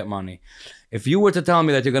didn't make that money. If you were to tell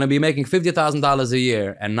me that you're gonna be making $50,000 a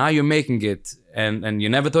year and now you're making it, and you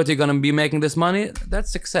never thought you're gonna be making this money,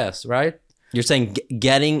 that's success, right? You're saying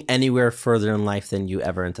getting anywhere further in life than you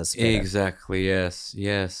ever anticipated. Exactly.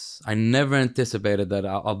 Yes. I never anticipated that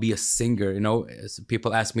I'll be a singer. You know,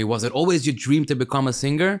 people ask me, was it always your dream to become a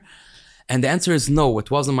singer? And the answer is no,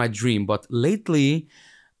 it wasn't my dream. But lately,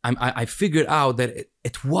 I figured out that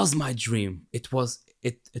it was my dream. It was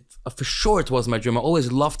for sure it was my dream. I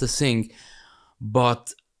always loved to sing,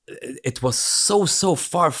 but it was so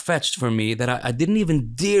far-fetched for me that I didn't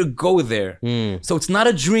even dare go there. So it's not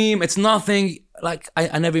a dream, it's nothing. Like,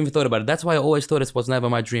 I never even thought about it. That's why I always thought it was never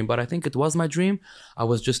my dream. But I think it was my dream. I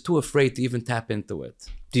was just too afraid to even tap into it.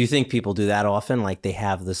 Do you think people do that often? Like, they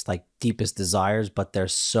have this like deepest desires, but they're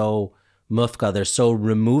so mufka, they're so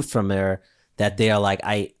removed from there that they are like,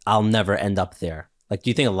 I'll never end up there. Like, do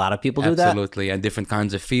you think a lot of people do that? Absolutely, and different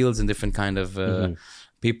kinds of fields and different kind of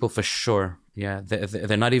people, for sure. Yeah,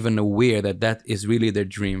 they're not even aware that is really their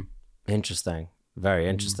dream. Interesting. Very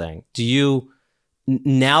interesting. Do you,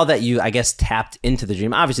 now that you, I guess, tapped into the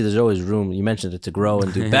dream, obviously there's always room, you mentioned it, to grow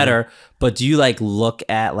and do better, but do you like look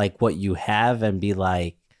at like what you have and be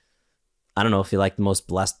like, I don't know, if you're like the most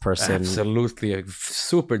blessed person? Absolutely.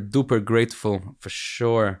 Super duper grateful, for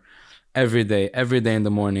sure. Every day in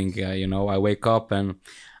the morning, you know, I wake up and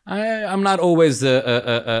I'm not always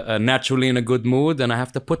naturally in a good mood, and I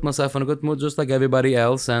have to put myself in a good mood just like everybody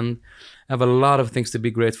else, and I have a lot of things to be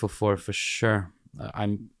grateful for sure.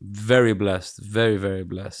 I'm very blessed, very, very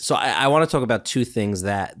blessed. So I want to talk about two things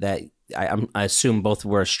that I assume both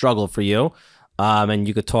were a struggle for you, and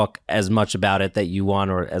you could talk as much about it that you want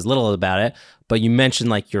or as little about it, but you mentioned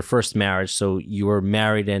like your first marriage. So you were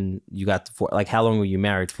married and you got like, how long were you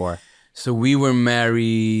married for? So we were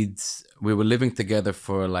married, we were living together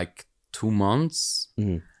for like 2 months.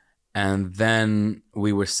 And then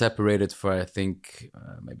we were separated for, I think,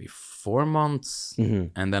 maybe 4 months.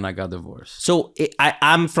 And then I got divorced. So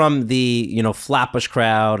I'm from the, Flatbush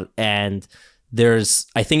crowd, and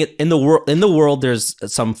I think in the world there's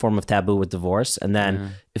some form of taboo with divorce, and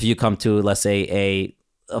then if you come to, let's say,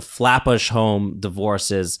 a Flatbush home,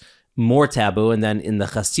 divorce is more taboo, and then in the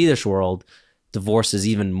chasidish world, divorce is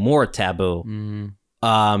even more taboo. We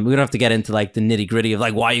don't have to get into like the nitty gritty of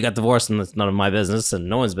like why you got divorced, and that's none of my business and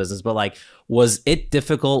no one's business. But like, was it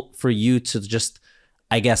difficult for you to just,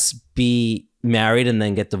 I guess, be married and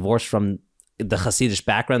then get divorced from the Hasidish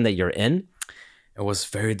background that you're in? It was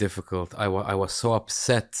very difficult. I was so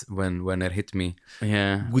upset when it hit me.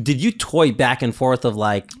 Yeah. Did you toy back and forth of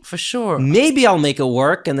like, for sure, maybe I'll make it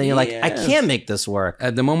work, and then you're like, I can't make this work?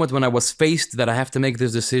 At the moment when I was faced that I have to make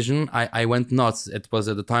this decision, I went nuts. It was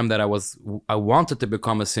at the time that I wanted to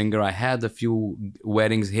become a singer. I had a few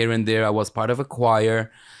weddings here and there. I was part of a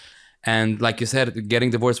choir. And like you said, getting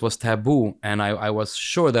divorced was taboo. And I was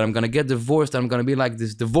sure that I'm going to get divorced. I'm going to be like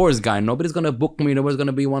this divorce guy. Nobody's going to book me. Nobody's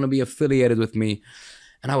going to want to be affiliated with me.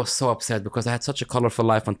 And I was so upset because I had such a colorful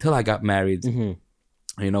life until I got married.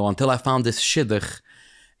 You know, until I found this shidduch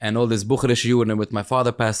and all this bucherish yudin with my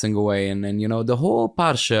father passing away. And you know, the whole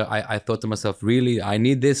parsha, I thought to myself, really, I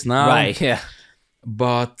need this now? Right, yeah.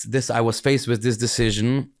 But I was faced with this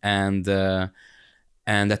decision. And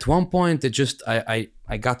at one point, it just, I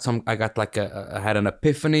had an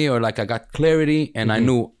epiphany, or like I got clarity, and I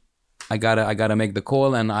knew I gotta make the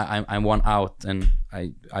call, and I want out, and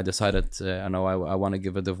I decided I want to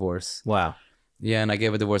give a divorce. Wow. Yeah, and I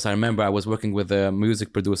gave a divorce. I remember I was working with a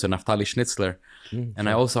music producer, Naftali Schnitzler, and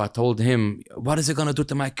I told him, what is it gonna do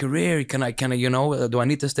to my career? Can I you know, do I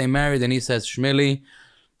need to stay married? And he says, Shmueli,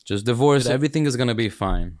 just divorce. Everything is gonna be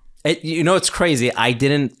fine. You know, it's crazy. I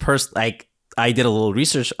did a little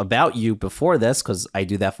research about you before this, because I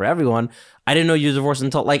do that for everyone. I didn't know you were divorced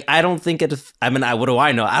until, like, I don't think it, what do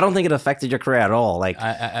I know? I don't think it affected your career at all. Like,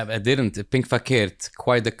 I didn't. Pink Fakir,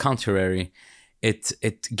 quite the contrary. It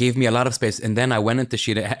gave me a lot of space. And then I went into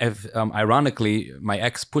Shira. Ironically, my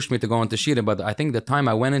ex pushed me to go into Shira, but I think the time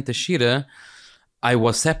I went into Shira, I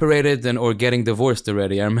was separated or getting divorced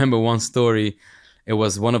already. I remember one story. It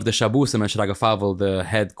was one of the Shabbosim, and Shraga Favel, the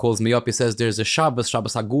head, calls me up. He says, there's a Shabbos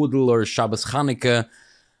Hagudel or Shabbos Chanukah,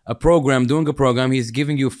 doing a program. He's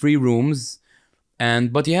giving you free rooms,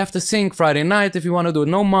 but you have to sing Friday night if you want to do it.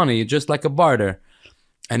 No money, just like a barter.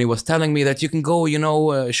 And he was telling me that you can go, you know,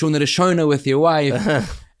 Shuna Rishona with your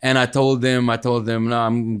wife. And I told him, no,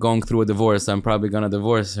 I'm going through a divorce. I'm probably going to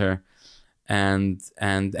divorce her. And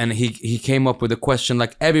he came up with a question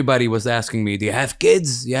like everybody was asking me, do you have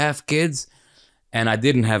kids? You have kids? And I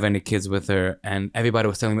didn't have any kids with her. And everybody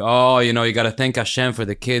was telling me, oh, you know, you got to thank Hashem for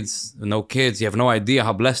the kids. No kids. You have no idea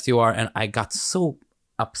how blessed you are. And I got so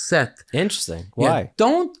upset. Interesting. Why? Yeah,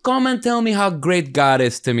 don't come and tell me how great God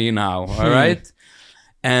is to me now. All right.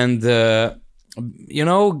 And, you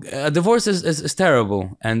know, a divorce is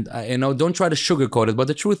terrible. And, you know, don't try to sugarcoat it. But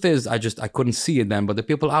the truth is, I couldn't see it then. But the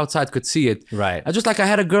people outside could see it. Right. I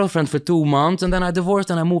had a girlfriend for 2 months, and then I divorced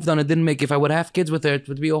and I moved on. It didn't make, if I would have kids with her, it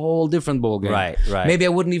would be a whole different ballgame. Right. Maybe I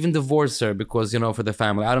wouldn't even divorce her because, you know, for the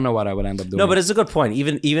family. I don't know what I would end up doing. No, but it's a good point.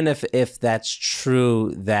 Even if that's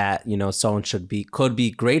true, that, you know, someone could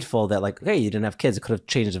be grateful that, like, hey, you didn't have kids. It could have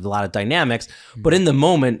changed a lot of dynamics. But in the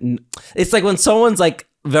moment, it's like when someone's like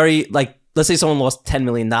very, like, let's say someone lost $10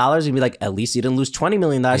 million, you'd be like, at least you didn't lose $20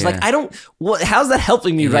 million. Yeah. Like, how's that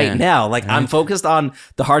helping me right now? Like, I'm focused on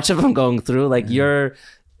the hardship I'm going through. Like, your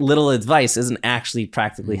little advice isn't actually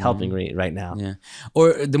practically helping me right now. Yeah.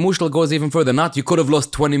 Or the mushal goes even further. Not, you could have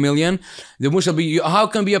lost 20 million. The mushal be, how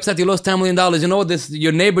can you be upset you lost $10 million? You know,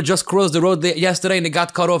 your neighbor just crossed the road yesterday and he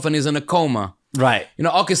got cut off and he's in a coma. Right. You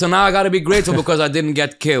know, okay, so now I got to be grateful because I didn't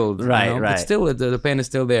get killed. Right, you know? right. But still, the pain is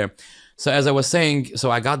still there. So as I was saying,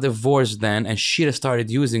 so I got divorced then, and Shira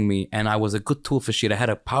started using me, and I was a good tool for Shira. I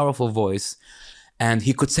had a powerful voice, and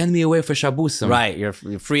he could send me away for Shabbosim. Right, you're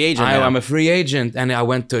a free agent now. I'm a free agent, and I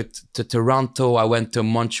went to Toronto, I went to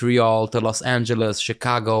Montreal, to Los Angeles,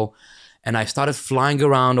 Chicago, and I started flying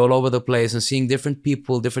around all over the place and seeing different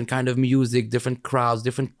people, different kind of music, different crowds,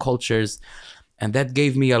 different cultures. And that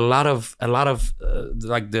gave me a lot of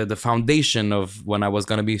like the foundation of when I was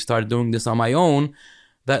going to start doing this on my own.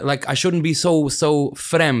 That, like, I shouldn't be so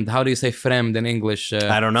fremd. How do you say fremd in English?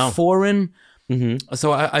 I don't know. Foreign.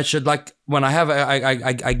 So I should, like, when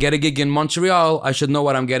I get a gig in Montreal, I should know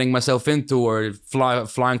what I'm getting myself into, or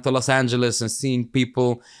flying to Los Angeles and seeing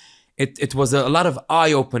people. It was a lot of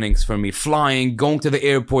eye openings for me. Flying, going to the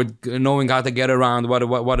airport, knowing how to get around.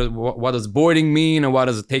 What does boarding mean, and what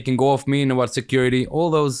does taking off mean, and what security?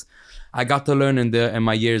 All those I got to learn in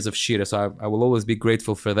my years of Shira. So I will always be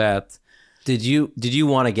grateful for that. Did you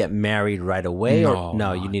want to get married right away, or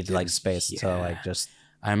no? You needed like space Yeah. to like just.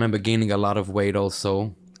 I remember gaining a lot of weight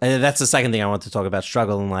also. And that's the second thing I want to talk about,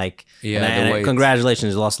 struggle and like, Yeah, the weight.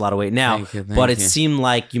 Congratulations, you lost a lot of weight now. Thank you, but it you. seemed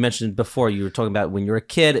like you mentioned before, you were talking about when you were a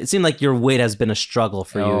kid, it seemed like your weight has been a struggle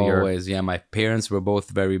for you. Always, yeah. My parents were both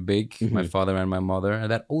very big, my father and my mother. And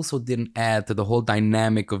that also didn't add to the whole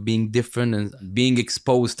dynamic of being different and being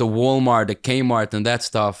exposed to Walmart, the Kmart and that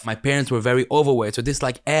stuff. My parents were very overweight. So this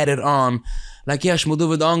like added on. Like, yeah,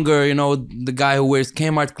 Shmueli Ungar, you know, the guy who wears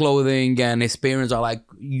Kmart clothing and his parents are like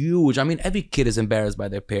huge. I mean, every kid is embarrassed by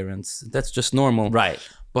their parents. That's just normal. Right.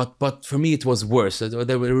 But for me, it was worse.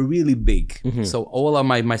 They were really big. So all of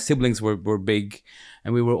my siblings were big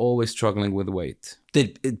and we were always struggling with weight.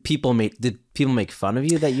 Did people make fun of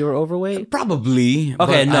you that you were overweight? Probably.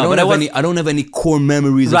 Okay, but I don't have any core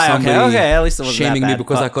memories of somebody at least it wasn't shaming that me bad.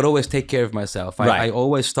 because I could always take care of myself. Right. I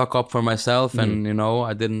always stuck up for myself, and you know,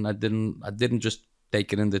 I didn't just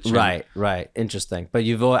take it in the chin. Right. Interesting. But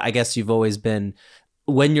I guess you've always been,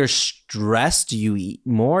 when you're stressed, do you eat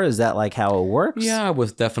more? Is that like how it works? Yeah, I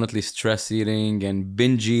was definitely stress eating and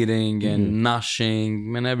binge eating and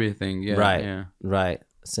noshing and everything. Yeah. Right. Yeah. Right.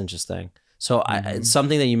 It's interesting. So it's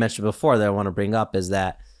something that you mentioned before that I want to bring up is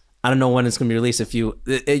that I don't know when it's going to be released. If you're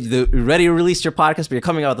ready to release your podcast, but you're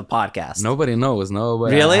coming out with a podcast. Nobody knows.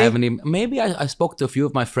 Nobody. Really? Maybe I spoke to a few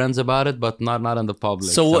of my friends about it, but not in the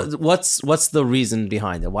public. So what's the reason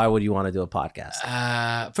behind it? Why would you want to do a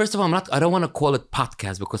podcast? First of all, I don't want to call it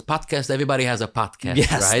podcast because podcast, everybody has a podcast.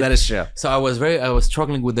 Yes, right? that is true. So I was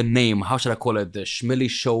struggling with the name. How should I call it? The Shmueli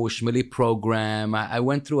Show, Shmueli Program. I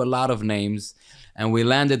went through a lot of names, and we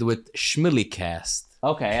landed with Shmueli Cast.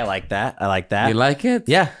 Okay, I like that. You like it?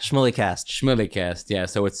 Yeah, Shmueli Cast. Shmueli Cast, yeah.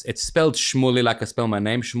 So it's spelled Shmueli like I spell my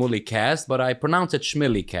name, Shmueli Cast, but I pronounce it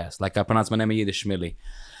Shmueli Cast, like I pronounce my name in Yiddish, Shmueli.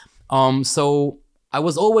 So I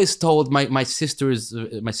was always told my sister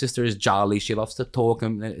is jolly. She loves to talk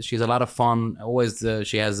and she's a lot of fun. Always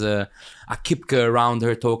she has a kipka around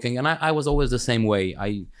her talking, and I was always the same way.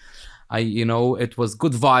 You know, it was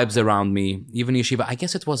good vibes around me. Even yeshiva, I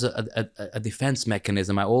guess it was a defense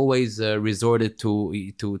mechanism. I always resorted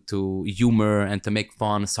to humor and to make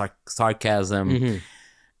fun, sarcasm,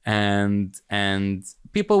 and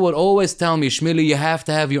people would always tell me, Shmueli, you have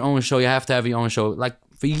to have your own show. You have to have your own show, like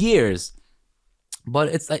for years. But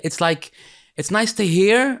it's like it's nice to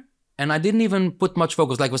hear. And I didn't even put much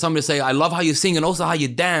focus. Like when somebody say, I love how you sing and also how you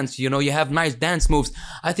dance. You know, you have nice dance moves.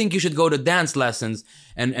 I think you should go to dance lessons.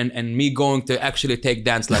 And me going to actually take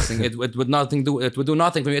dance lessons, it would do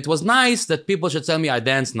nothing for me. It was nice that people should tell me I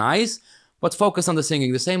dance nice, but focus on the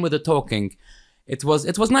singing. The same with the talking. It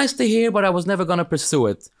was nice to hear, but I was never gonna pursue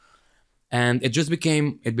it. And it just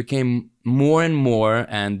became more and more.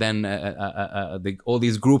 And then all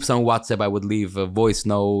these groups on WhatsApp, I would leave voice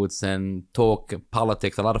notes and talk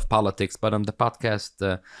politics, a lot of politics. But on the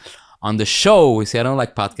podcast, on the show, you see, I don't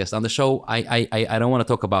like podcasts. On the show, I don't want to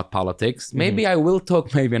talk about politics. Maybe I will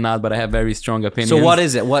talk, maybe not, but I have very strong opinions. So what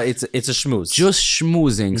is it? It's a schmooze. Just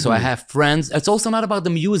schmoozing. So I have friends. It's also not about the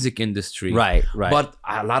music industry. Right. But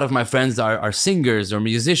a lot of my friends are singers or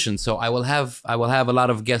musicians. So I will have a lot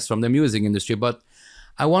of guests from the music industry. But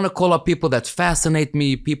I want to call up people that fascinate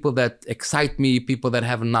me, people that excite me, people that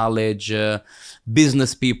have knowledge,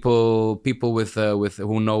 business people with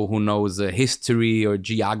who knows history or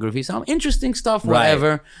geography, some interesting stuff,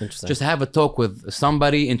 whatever. Interesting. Just have a talk with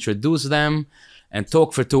somebody, introduce them, and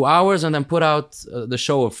talk for 2 hours, and then put out the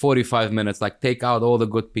show of 45 minutes. Like take out all the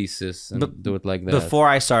good pieces and do it like that. Before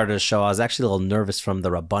I started the show, I was actually a little nervous from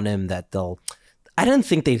the Rabbanim that I didn't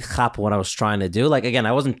think they'd chop what I was trying to do. Like, again,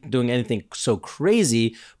 I wasn't doing anything so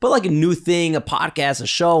crazy, but like a new thing, a podcast, a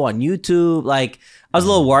show on YouTube. Like, I was a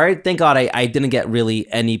little worried. Thank God I didn't get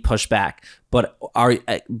really any pushback. But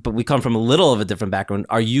we come from a little of a different background.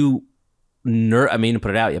 Are you I mean, to put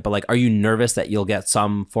it out yet, but like, are you nervous that you'll get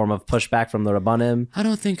some form of pushback from the Rabbanim? I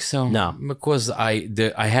don't think so. No, because I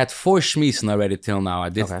had 4 shmisen already till now. I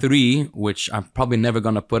did 3, which I'm probably never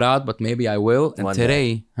gonna put out, but maybe I will. And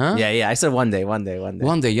today, huh? Yeah. I said one day. One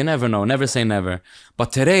day, you never know. Never say never.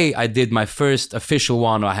 But today I did my first official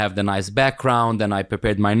one. I have the nice background, and I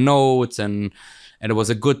prepared my notes, and it was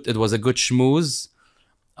a good schmooze.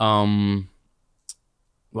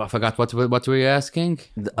 Well, I forgot what were you asking?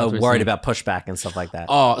 Worried about pushback and stuff like that.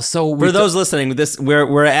 Oh, so for those listening, it's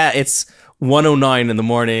 1:09 in the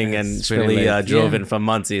morning, and Shmueli drove in from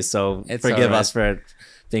Muncie, so forgive us for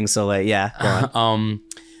being so late. Yeah. Go on.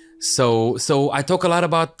 So I talk a lot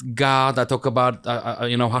about God. I talk about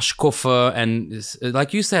hashkofa, and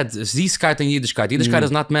like you said, Zieskeit and Yiddishkeit. Yiddishkeit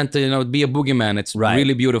is not meant to be a boogeyman. It's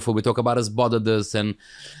really beautiful. We talk about his bodedus and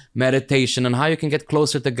meditation and how you can get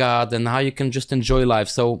closer to God and how you can just enjoy life.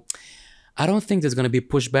 So I don't think there's going to be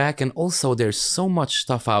pushback. And also there's so much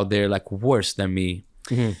stuff out there like worse than me.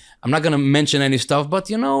 I'm not gonna mention any stuff, but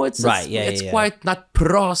it's quite not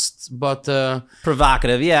prost, but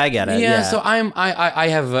provocative. Yeah, I get it. Yeah, so I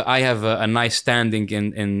have a nice standing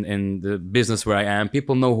in the business where I am.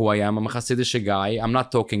 People know who I am. I'm a chasidish guy. I'm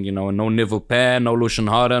not talking, no nivel peh, no lushan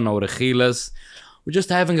hara, no rechilas. We're just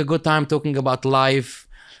having a good time talking about life,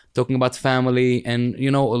 talking about family, and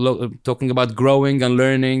talking about growing and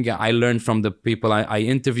learning. I learn from the people I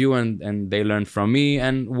interview, and they learn from me.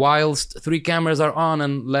 And whilst 3 cameras are on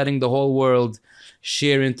and letting the whole world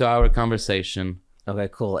share into our conversation. Okay,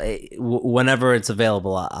 cool. Whenever it's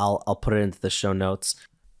available, I'll put it into the show notes.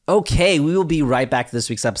 Okay, we will be right back to this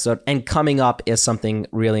week's episode, and coming up is something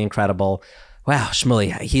really incredible. Wow,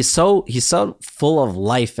 Shmueli, he's so full of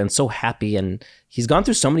life and so happy, and he's gone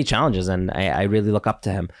through so many challenges, and I really look up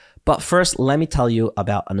to him. But first, let me tell you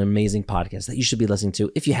about an amazing podcast that you should be listening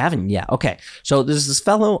to if you haven't yet. Okay, so there's this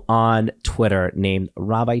fellow on Twitter named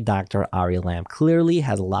Rabbi Dr. Ari Lamb. Clearly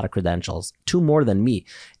has a lot of credentials, 2 more than me,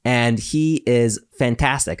 and he is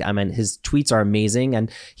fantastic. I mean, his tweets are amazing,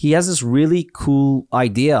 and he has this really cool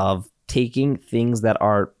idea of taking things that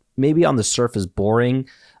are maybe on the surface boring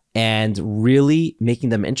and really making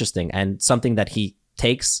them interesting, and something that he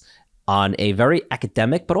takes on a very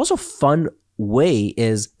academic but also fun way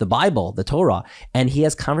is the Bible, the Torah. And he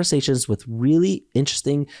has conversations with really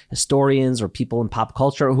interesting historians or people in pop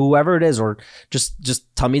culture, whoever it is, or just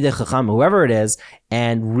Talmidei Chacham, whoever it is,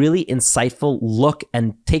 and really insightful look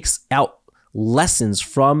and takes out lessons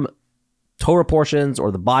from Torah portions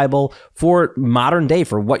or the Bible for modern day,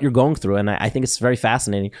 for what you're going through. And I think it's very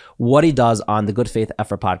fascinating what he does on the Good Faith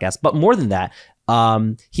Effort podcast. But more than that,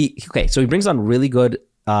 so he brings on really good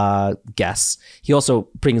guests. He also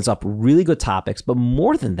brings up really good topics. But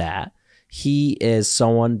more than that, he is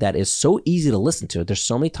someone that is so easy to listen to. There's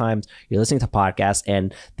so many times you're listening to podcasts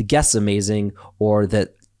and the guest's amazing, or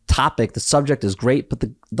the topic, the subject is great, but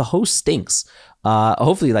the host stinks.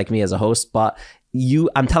 Hopefully like me as a host, but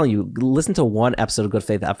I'm telling you, listen to one episode of Good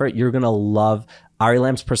Faith Effort. You're going to love Ari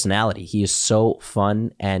Lamb's personality. He is so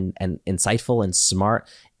fun and insightful and smart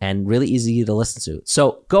and really easy to listen to.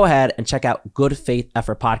 So go ahead and check out Good Faith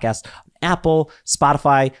Effort podcast, Apple,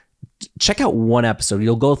 Spotify. Check out one episode.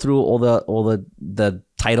 You'll go through all the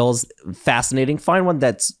titles. Fascinating. Find one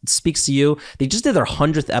that speaks to you. They just did their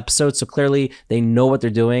 100th episode, so clearly they know what they're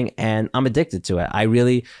doing, and I'm addicted to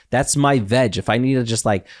it. That's my veg. If I need to just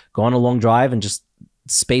like go on a long drive and just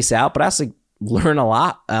space out, but I also learn a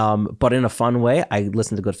lot, but in a fun way, I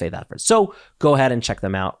listen to Good Faith Effort. So go ahead and check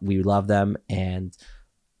them out. We love them. And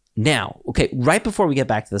now, okay, right before we get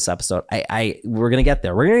back to this episode, we're gonna get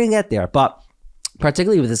there. We're gonna get there, but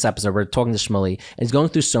particularly with this episode, we're talking to Shmueli, and he's going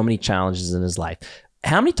through so many challenges in his life.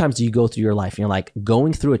 How many times do you go through your life and you're like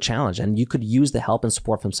going through a challenge and you could use the help and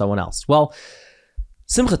support from someone else? Well,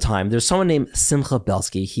 Simcha time, there's someone named Simcha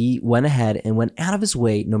Belsky. He went ahead and went out of his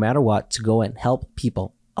way, no matter what, to go and help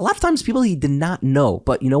people. A lot of times people he did not know,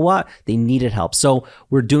 but you know what? They needed help. So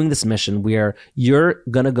we're doing this mission where you're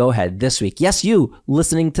going to go ahead this week. Yes, you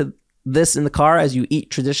listening to this in the car as you eat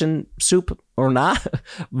tradition soup or not,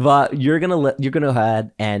 but you're gonna go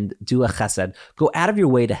ahead and do a chesed. Go out of your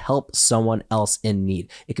way to help someone else in need.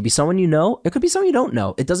 It could be someone you know, it could be someone you don't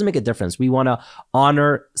know. It doesn't make a difference. We want to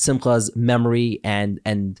honor Simcha's memory and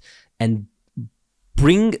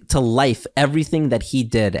bring to life everything that he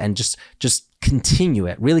did, and just continue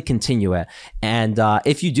it, really continue it. And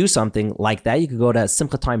if you do something like that, you could go to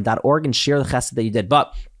simchatime.org and share the chesed that you did.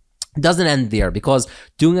 But it doesn't end there, because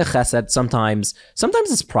doing a chesed sometimes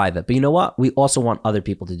it's private, but you know what? We also want other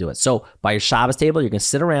people to do it. So by your Shabbos table, you're going to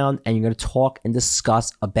sit around and you're going to talk and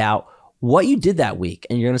discuss about what you did that week.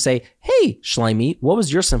 And you're going to say, hey, Shlomi, what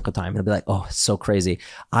was your Simcha time? And they'll be like, oh, it's so crazy.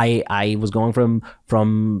 I was going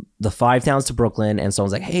from the 5 towns to Brooklyn, and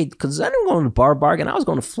someone's like, hey, because I didn't go to Bar Bargain, I was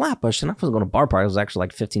going to Flatbush, and I wasn't going to Bar Park. It was actually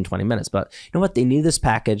like 15, 20 minutes. But you know what? They needed this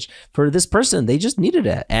package for this person. They just needed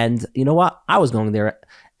it. And you know what? I was going there.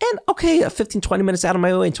 And okay, 15, 20 minutes out of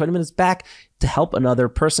my way and 20 minutes back to help another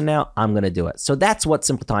person out, I'm going to do it. So that's what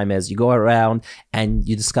Simcha Time is. You go around and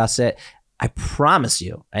you discuss it. I promise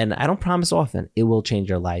you, and I don't promise often, it will change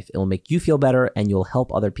your life. It will make you feel better, and you'll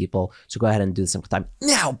help other people. So go ahead and do the Simcha Time.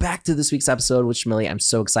 Now, back to this week's episode with Shmueli. I'm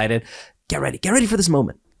so excited. Get ready for this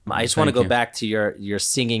moment. I just want to go back to your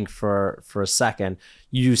singing for a second.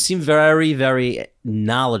 You seem very, very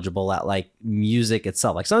knowledgeable at like music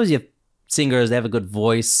itself. Like sometimes you have singers, they have a good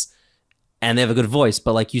voice,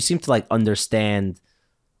 but like you seem to like understand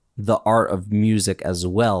the art of music as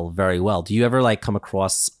well, very well. Do you ever like come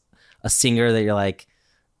across a singer that you're like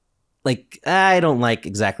I don't like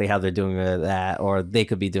exactly how they're doing that, or they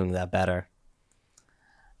could be doing that better?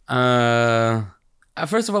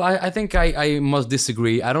 First of all, I think I must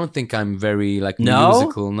disagree. I don't think I'm very like No?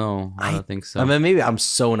 musical. No, I don't think so. I mean, maybe I'm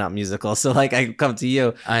so not musical. So like I come to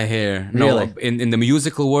you. I hear. Really? No, in the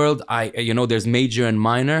musical world, there's major and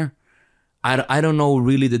minor. I don't know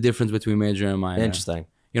really the difference between major and minor. Interesting.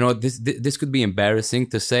 This could be embarrassing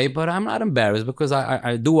to say, but I'm not embarrassed because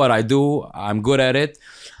I do what I do. I'm good at it.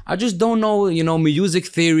 I just don't know, music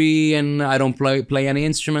theory, and I don't play any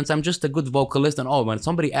instruments. I'm just a good vocalist. And when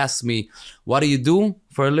somebody asks me, what do you do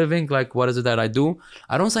for a living? Like, what is it that I do?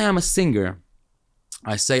 I don't say I'm a singer.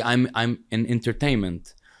 I say I'm in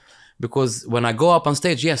entertainment. Because when I go up on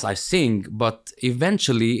stage, yes, I sing, but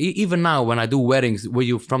eventually, even now when I do weddings, were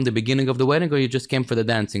you from the beginning of the wedding or you just came for the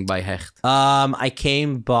dancing by Hecht? I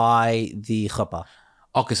came by the chuppah.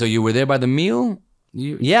 Okay, so you were there by the meal?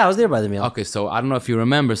 Yeah, I was there by the meal. Okay, so I don't know if you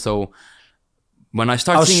remember, so when I I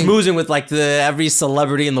started was singing... schmoozing with like every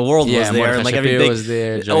celebrity in the world was there. Mordechai And, like every Shapiro big, was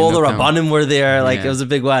there, all the Johnny Newcomb. Rabbanim were there. Like Yeah. it was a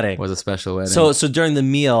big wedding. It was a special wedding. So during the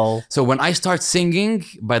meal, So when I start singing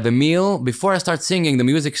by the meal, before I start singing, the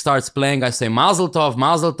music starts playing. I say Mazel Tov,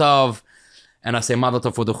 Mazel Tov, and I say Mazel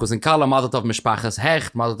Tov for the Chus and Kala, Mazel Tov Mishpachas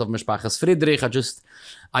Hecht, Mazel Tov Mishpachas Friedrich.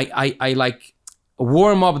 I like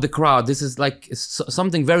warm up the crowd. This is like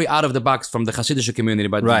something very out of the box from the chasidish community.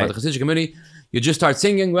 By the chasidish community, you just start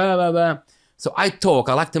singing, blah, blah, blah. So I talk.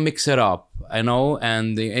 I like to mix it up,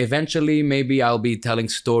 and eventually maybe I'll be telling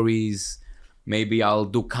stories. Maybe I'll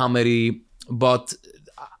do comedy, but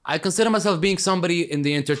I consider myself being somebody in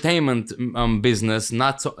the entertainment business.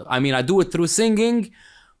 Not so. I mean, I do it through singing,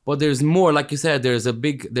 but there's more. Like you said, there's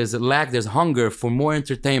a lack, there's hunger for more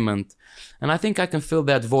entertainment, and I think I can fill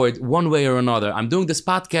that void one way or another. I'm doing this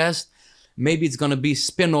podcast. Maybe it's gonna be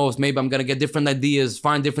spin-offs. Maybe I'm gonna get different ideas,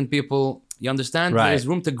 find different people. You understand? Right. There's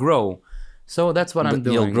room to grow. So that's what I'm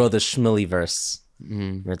doing. you'll grow the Shmueli-verse.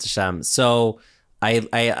 Mm-hmm. So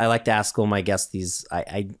I like to ask all my guests these.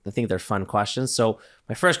 I think they're fun questions. So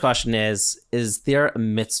my first question is there a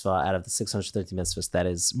mitzvah out of the 630 mitzvahs that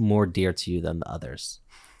is more dear to you than the others?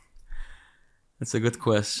 That's a good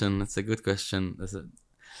question.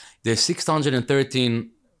 There's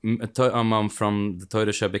 613 from the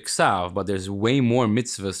Torah Shabbat, but there's way more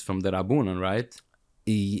mitzvahs from the Rabbunan, right?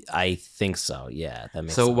 I think so. Yeah, that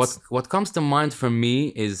makes sense. So what comes to mind for me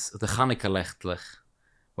is the Chanukah Lechtlich.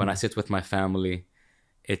 When I sit with my family,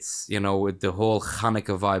 it's, the whole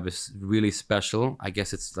Chanukah vibe is really special. I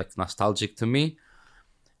guess it's like nostalgic to me.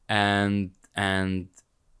 And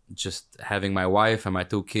just having my wife and my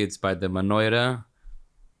 2 kids by the menorah,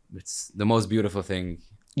 it's the most beautiful thing.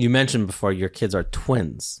 You mentioned before your kids are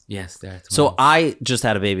twins. Yes, they are twins. So I just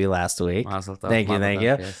had a baby last week. Thank you.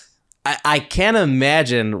 Yes. I can't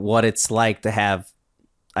imagine what it's like to have,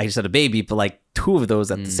 I just had a baby, but like 2 of those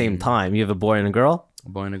at the same time. You have a boy and a girl? A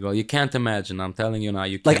boy and a girl. You can't imagine. I'm telling you now.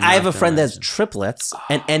 You like I have a friend imagine. that's triplets,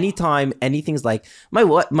 and anytime anything's like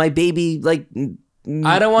my baby, like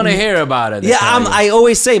I don't want to hear about it. Yeah, I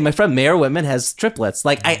always say my friend Mayor Whitman has triplets.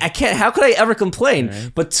 Like I can't. How could I ever complain?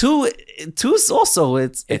 Right. But two's also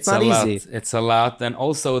it's not easy. It's a lot, and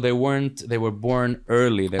also they were born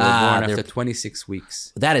early. They were born after 26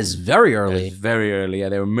 weeks. That is very early. Very early. Yeah,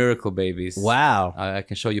 they were miracle babies. Wow. I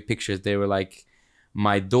can show you pictures. They were like,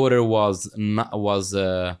 my daughter was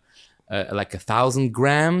like 1,000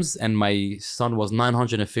 grams, and my son was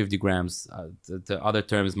 950 grams. The other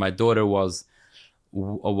terms, my daughter was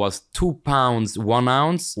 2 pounds 1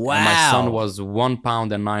 ounce. Wow. And my son was 1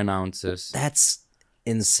 pound and 9 ounces. That's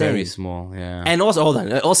insane. Very small, yeah. And also, hold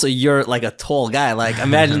on. Also, you're like a tall guy. Like,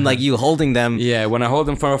 imagine like you holding them. Yeah, when I hold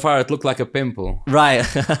them from afar, it looked like a pimple. Right.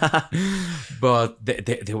 But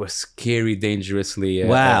they were scary, dangerously.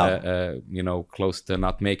 Close to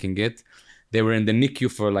not making it. They were in the NICU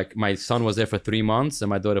for like, my son was there for 3 months and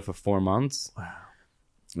my daughter for 4 months. Wow.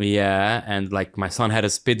 Yeah, and like my son had a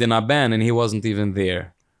spit in a ban and he wasn't even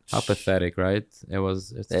there. How pathetic, right? It's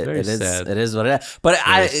very sad. It is what it is. But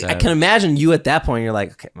I can imagine you at that point, you're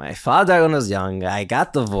like, okay, my father died when I was young. I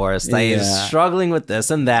got divorced. I was struggling with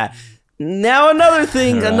this and that. Now another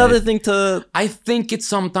thing to... I think it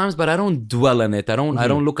sometimes, but I don't dwell in it. I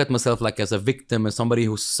don't look at myself like as a victim, as somebody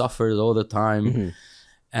who suffers all the time. Mm-hmm.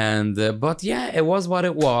 And but yeah, it was what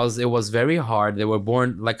it was. It was very hard. They were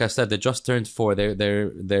born, like I said, they just turned 4.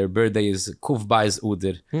 Their birthday is Kuf Bais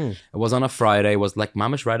Udir. It was on a Friday. It was like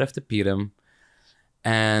mamish right after Purim,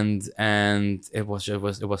 and it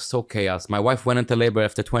was so chaos. My wife went into labor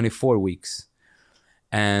after 24 weeks,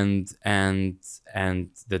 and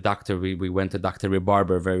the doctor, we went to Dr.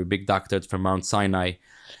 Rebarber, very big doctor from Mount Sinai.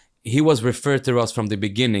 He was referred to us from the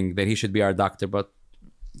beginning that he should be our doctor, but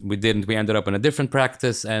we didn't. We ended up in a different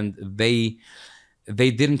practice, and they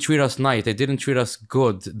didn't treat us nice. They didn't treat us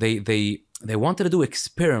good. They they wanted to do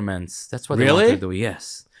experiments. That's what they Really? wanted to do.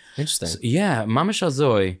 Yes. Interesting. So, yeah, mamash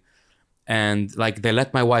azoy. And like they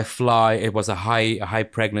let my wife fly. It was a high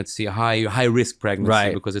pregnancy, a high risk pregnancy,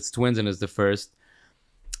 Right. because it's twins and it's the first.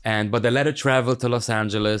 But they let her travel to Los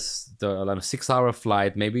Angeles, on a 6-hour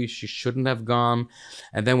flight. Maybe she shouldn't have gone.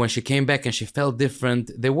 And then when she came back and she felt different,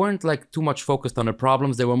 they weren't like too much focused on her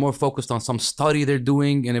problems. They were more focused on some study they're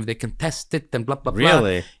doing and if they can test it and blah, blah, blah.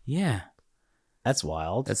 Really? Yeah. That's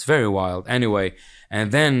wild. That's very wild. Anyway,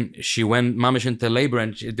 and then she went mamish into labor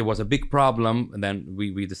and there was a big problem. And then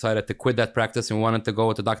we decided to quit that practice and wanted to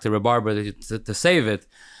go to Dr. Rebarber to save it.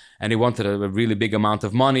 And he wanted a really big amount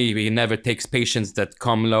of money. He never takes patients that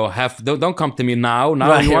come low. Don't come to me now. Now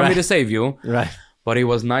Right, you want right. me to save you. Right. But he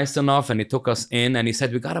was nice enough and he took us in and he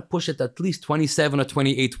said, we got to push it at least 27 or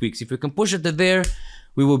 28 weeks. If we can push it to there,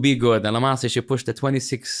 we will be good. And Lamase, she pushed it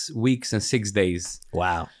 26 weeks and 6 days.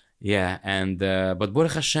 Wow. Yeah. And, but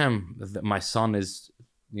Baruch Hashem, my son is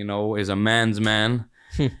a man's man.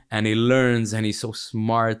 And he learns and he's so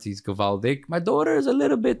smart. He's gewaldig. My daughter is a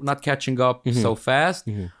little bit not catching up so fast.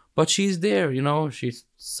 But she's there, she's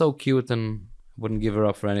so cute and wouldn't give her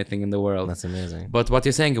up for anything in the world. That's amazing. But what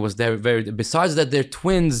you're saying, it was besides that they're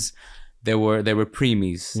twins, they were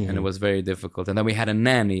preemies and it was very difficult. And then we had a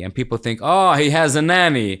nanny and people think, oh, he has a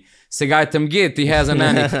nanny. Segaitem git, he has a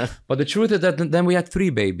nanny. But the truth is that then we had 3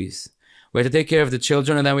 babies. We had to take care of the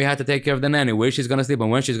children and then we had to take care of the nanny, where she's going to sleep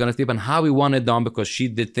and when she's going to sleep and how we want it done because she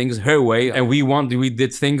did things her way and we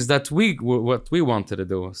did things that what we wanted to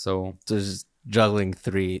do. So just juggling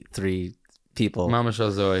three people. Mama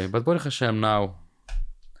Shazoi. But Baruch Hashem, now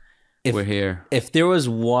we're here. If there was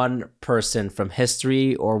one person from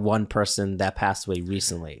history or one person that passed away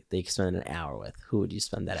recently that you could spend an hour with, who would you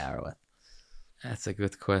spend that hour with? That's a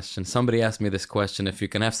good question. Somebody asked me this question. If you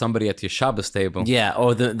can have somebody at your Shabbos table. Yeah.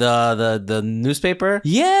 Oh, the newspaper?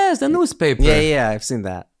 Yes, the newspaper. Yeah, I've seen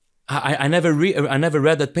that. I never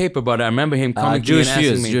read that paper, but I remember him coming to me and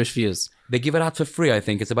asking me. Jewish Views. They give it out for free, I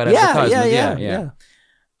think. It's about advertisement. Yeah.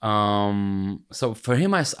 So for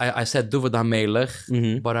him, I said David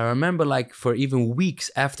HaMelech, but I remember like for even weeks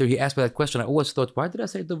after he asked me that question, I always thought, why did I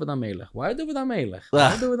say David HaMelech? Why David HaMelech?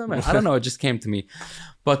 Why David HaMelech? I don't know. It just came to me.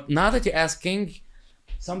 But now that you're asking,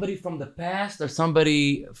 somebody from the past or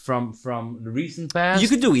somebody from the recent past? You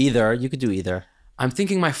could do either. I'm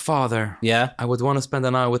thinking my father. Yeah? I would want to spend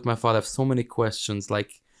an hour with my father. I have so many questions.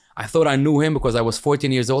 Like, I thought I knew him because I was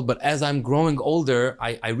 14 years old, but as I'm growing older,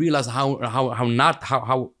 I realized how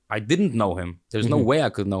I didn't know him. There's no way I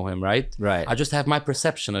could know him, right? Right. I just have my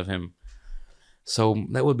perception of him. So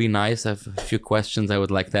that would be nice. I have a few questions I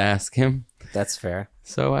would like to ask him. That's fair.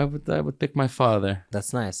 So I would pick my father.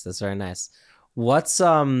 That's nice. That's very nice. What's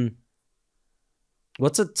a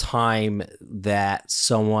time that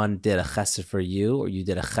someone did a chesed for you or you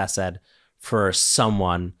did a chesed for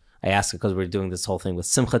someone? I ask it because we're doing this whole thing with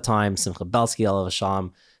Simcha time. Simcha Belsky, Alav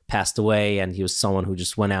Hashalom, passed away, and he was someone who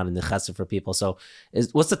just went out and did chesed for people. So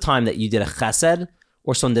what's the time that you did a chesed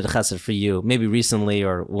or someone did a chesed for you, maybe recently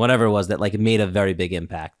or whatever it was, that like it made a very big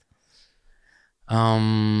impact?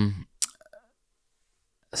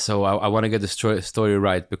 So I want to get the story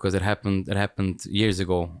right because it happened years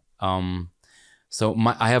ago. So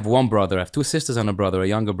I have one brother. I have 2 sisters and a brother, a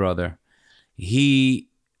younger brother. He,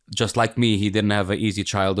 just like me, he didn't have an easy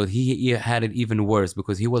childhood. He had it even worse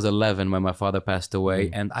because he was 11 when my father passed away,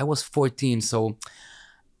 and I was 14. So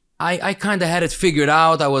I kind of had it figured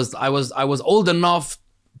out. I was old enough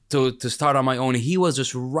to start on my own. He was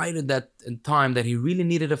just right at that time that he really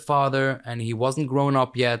needed a father, and he wasn't grown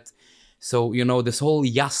up yet. So this whole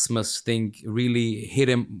Yasmus thing really hit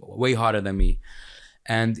him way harder than me.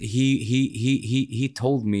 And he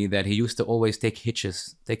told me that he used to always take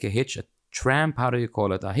hitches, a tramp, how do you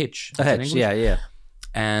call it? A hitch. A hitch, yeah.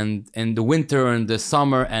 And in the winter and the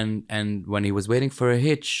summer, and when he was waiting for a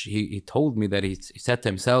hitch, he told me that he said to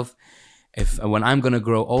himself, when I'm going to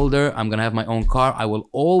grow older, I'm going to have my own car, I will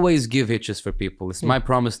always give hitches for people. It's my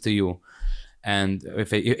promise to you. And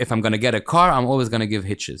if I'm going to get a car, I'm always going to give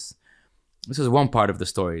hitches. This is one part of the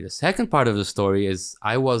story. The second part of the story is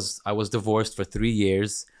I was divorced for 3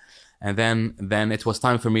 years, and then it was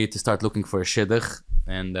time for me to start looking for a shidduch,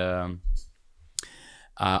 and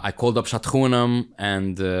I called up Shatchunim,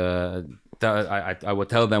 and I would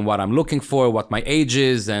tell them what I'm looking for, what my age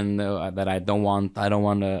is, and that I don't want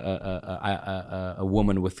a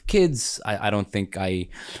woman with kids. I don't think I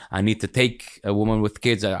need to take a woman with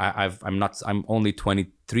kids. I'm only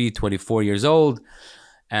 23, 24 years old.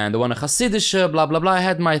 And the one a chasidish, blah, blah, blah. I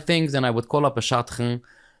had my things, and I would call up a shadchan,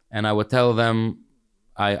 and I would tell them,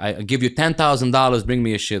 I give you $10,000, bring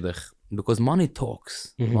me a shidduch. because money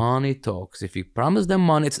talks. Money talks. If you promise them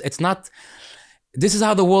money, it's not. This is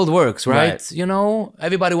how the world works, right? You know,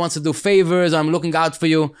 everybody wants to do favors. I'm looking out for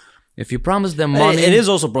you. If you promise them money, it is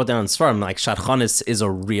also brought down in Stardom. Like shadchanis is a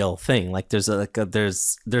real thing. Like there's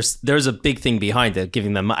a big thing behind it,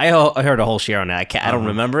 giving them. I heard a whole share on it. I don't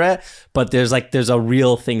remember it, but there's a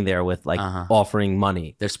real thing there with like offering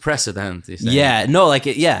money. There's precedent. Yeah, no, like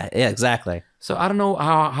yeah, exactly. So I don't know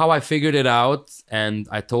how I figured it out, and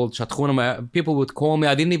I told Shatchunim, people would call me.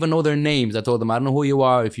 I didn't even know their names. I told them, I don't know who you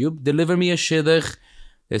are. If you deliver me a shidduch,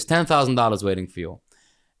 there's $10,000 waiting for you.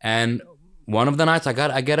 And one of the nights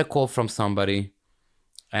I get a call from somebody,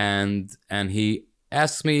 and he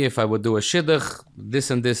asked me if I would do a shidduch,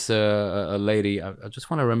 this and this a lady. I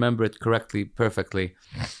just want to remember it perfectly.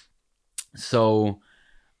 So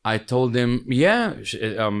I told him, yeah,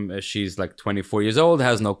 she's like 24 years old,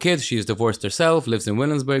 has no kids, she's divorced herself, lives in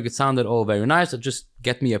Williamsburg. It sounded all very nice. So just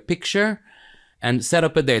get me a picture and set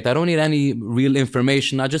up a date. I don't need any real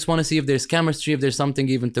information. I just want to see if there's chemistry, if there's something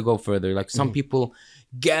even to go further. Like some people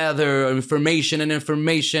gather information.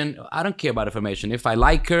 I don't care about information. If I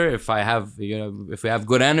like her, if we have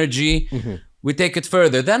good energy, we take it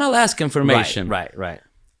further. Then I'll ask information. Right.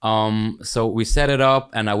 So we set it up,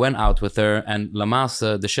 and I went out with her, and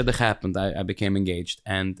Lamasa, the shidduch happened. I became engaged,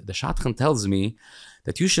 and the shadchan tells me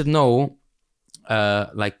that you should know.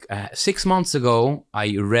 6 months ago,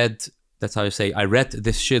 I read. That's how you say. I read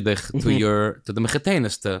this shidduch to the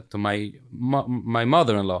mechetenes, to my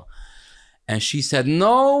mother-in-law. And she said,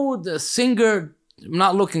 no, the singer, I'm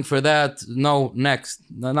not looking for that. No, next.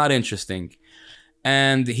 No, not interesting.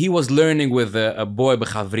 And he was learning with a boy,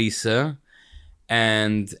 Bechavrise.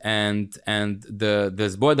 And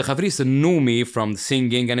this boy, the Bechavrise, knew me from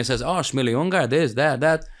singing. And he says, oh, Shmueli Ungar, this,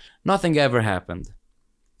 that. Nothing ever happened.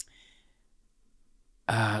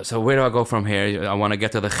 So where do I go from here? I want to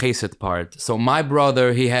get to the chesed part. So my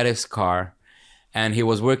brother, he had his car. And he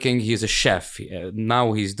was working, he's a chef.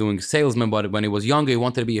 Now he's doing salesman, but when he was younger, he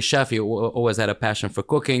wanted to be a chef. He always had a passion for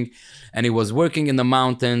cooking. And he was working in the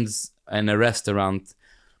mountains in a restaurant.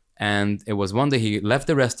 And it was one day he left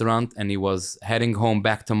the restaurant and he was heading home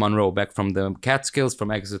back to Monroe, back from the Catskills,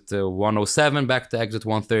 from exit 107 back to exit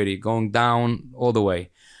 130, going down all the way.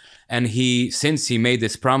 And since he made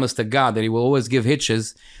this promise to God that he will always give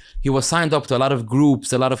hitches, he was signed up to a lot of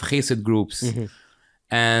groups, a lot of chesed groups.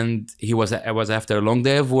 And it was after a long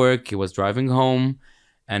day of work. He was driving home,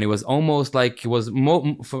 and it was almost like he was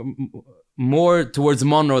more towards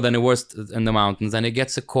Monroe than it was in the mountains. And he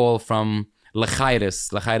gets a call from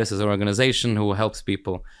Lechairis. Lechairis is an organization who helps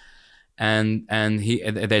people, and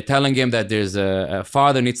they're telling him that there's a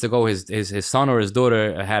father needs to go. His son or his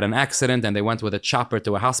daughter had an accident, and they went with a chopper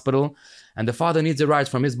to a hospital, and the father needs a ride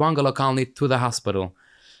from his bungalow colony to the hospital.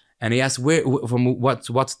 And he asked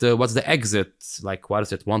what's the exit? Like, what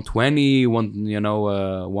is it? 120,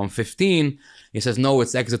 115. He says, no,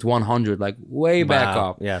 it's exit 100, like way back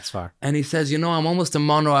up. Yeah, it's far. And he says, I'm almost in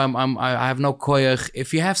Monroe. I have no koyach.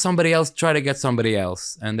 If you have somebody else, try to get somebody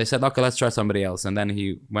else. And they said, okay, let's try somebody else. And then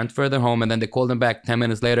he went further home, and then they called him back 10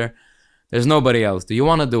 minutes later. There's nobody else. Do you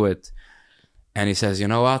want to do it? And he says, you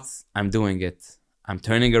know what? I'm doing it. I'm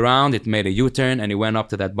turning around. It made a U-turn, and he went up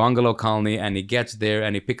to that bungalow colony, and he gets there,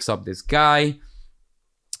 and he picks up this guy,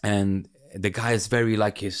 and the guy is very,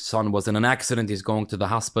 like, his son was in an accident. He's going to the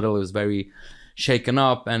hospital. He was very shaken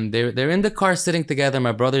up, and they're in the car sitting together.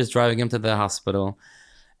 My brother is driving him to the hospital,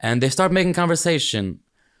 and they start making conversation.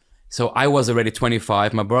 So I was already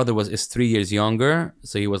 25. My brother is 3 years younger,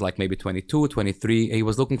 so he was like maybe 22, 23. He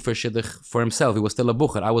was looking for shidduch for himself. He was still a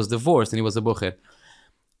bucher. I was divorced, and he was a bucher.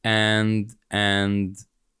 And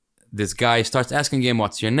this guy starts asking him,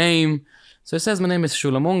 what's your name? So he says, my name is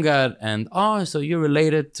Shmueli Ungar. And, so you're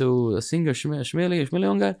related to a singer, Shmueli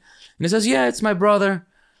Ungar? And he says, yeah, it's my brother.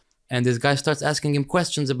 And this guy starts asking him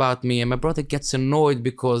questions about me. And my brother gets annoyed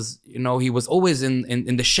because, he was always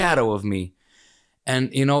in the shadow of me.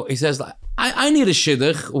 And, he says, I need a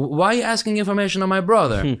shidduch. Why are you asking information on my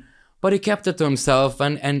brother? But he kept it to himself,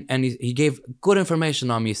 and he gave good information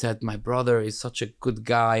on me. He said, my brother is such a good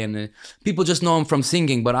guy, and people just know him from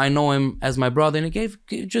singing, but I know him as my brother. And he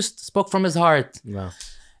just spoke from his heart. Wow.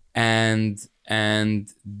 And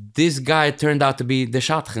this guy turned out to be the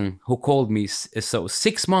shadchan who called me. So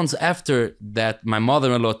 6 months after that, my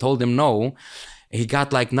mother-in-law told him no. He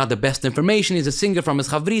got like not the best information. He's a singer from his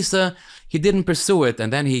chavrise. He didn't pursue it.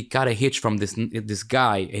 And then he got a hitch from this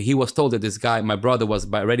guy. He was told that this guy, my brother, was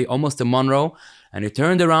already almost in Monroe. And he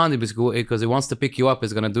turned around because he wants to pick you up.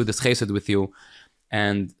 He's going to do this chesed with you.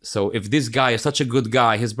 And so if this guy is such a good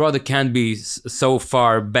guy, his brother can't be so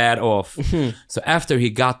far bad off. So after he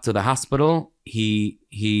got to the hospital, he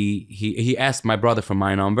asked my brother for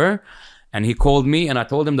my number, and he called me, and I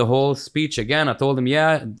told him the whole speech again. I told him,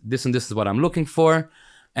 yeah, this and this is what I'm looking for.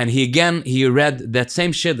 And he read that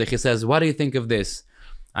same shit that he says, what do you think of this?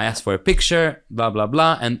 I asked for a picture, blah, blah,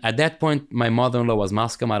 blah. And at that point, my mother-in-law was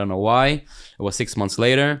Moscow. I don't know why. It was 6 months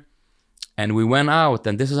later. And we went out,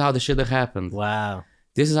 and this is how the shidduch happened. Wow.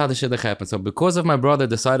 This is how the shidduch happened. So because of my brother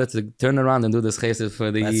decided to turn around and do this chesed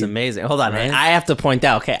for the... That's amazing. Hold on. Right? I have to point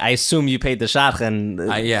out, okay, I assume you paid the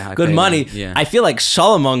shadchan good money. Yeah. I feel like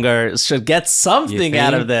Shalom Ungar should get something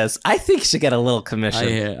out of this. I think he should get a little commission.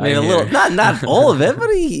 Maybe a little, not all of it, but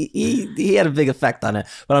he had a big effect on it.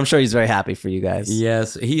 But I'm sure he's very happy for you guys.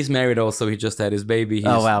 Yes, he's married also. He just had his baby.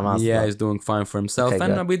 Oh, wow. Yeah, he's doing fine for himself. Okay,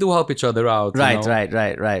 and good. we do help each other out.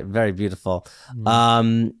 Right. Very beautiful.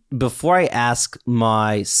 Before I ask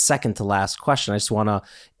my second to last question, I just want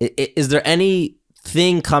to, is there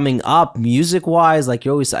anything coming up music-wise? Like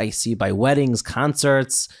I see by weddings,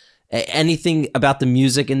 concerts, anything about the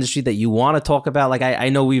music industry that you want to talk about? Like, I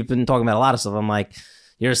know we've been talking about a lot of stuff. I'm like,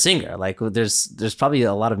 you're a singer. Like, there's probably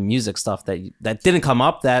a lot of music stuff that didn't come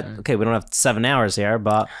up that, okay, we don't have 7 hours here,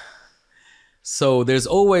 but... So there's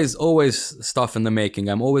always stuff in the making.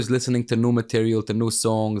 I'm always listening to new material, to new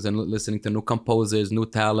songs, and listening to new composers, new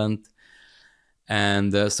talent.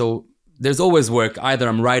 And so there's always work. Either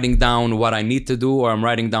I'm writing down what I need to do, or I'm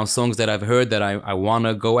writing down songs that I've heard that I want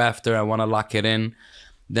to go after. I want to lock it in.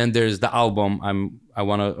 Then there's the album. I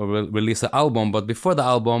want to release an album. But before the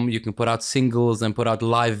album, you can put out singles and put out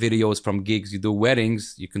live videos from gigs. You do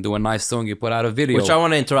weddings. You can do a nice song. You put out a video. Which I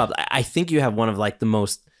want to interrupt. I think you have one of like the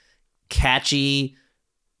most catchy,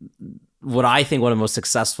 what I think one of the most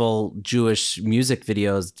successful Jewish music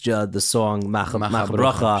videos, the song Macha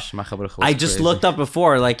Bracha. I just looked up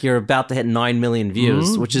before, like you're about to hit 9 million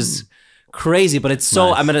views, which is crazy, but it's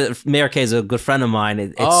so, nice. Meir K is a good friend of mine.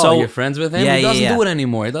 It's so, you're friends with him? Yeah, he doesn't do it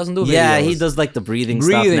anymore. He doesn't do videos. Yeah, he does like the breathing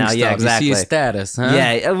stuff now. Yeah, exactly. You see his status, huh?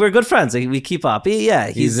 Yeah, we're good friends. We keep up. Yeah,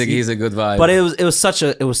 he's a good vibe. But it was first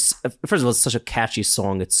of all, it's such a catchy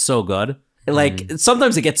song. It's so good. Like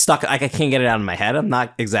sometimes it gets stuck. Like I can't get it out of my head. I'm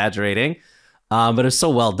not exaggerating, but it was so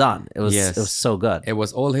well done. It was so good. It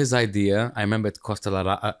was all his idea. I remember it cost a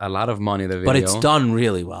lot of money. The video, but it's done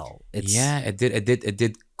really well. It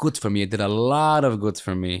did good for me. It did a lot of good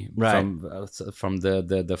for me. Right. From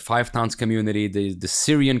the Five Towns community, the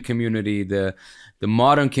Syrian community, the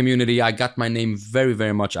modern community. I got my name very,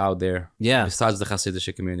 very much out there. Yeah. Besides the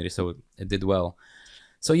chasidish community, so it did well.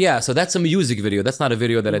 So yeah, so that's a music video. That's not a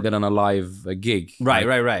video that I did on a live gig. Right.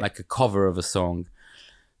 Like a cover of a song.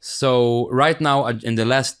 So right now, in the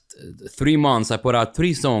last 3 months, I put out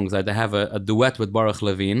 3 songs. I have a duet with Baruch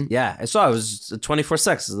Levine. Yeah, I saw it was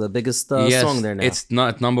 24/6, the biggest song there now. It's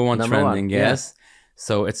not number one trending, yes. Yeah.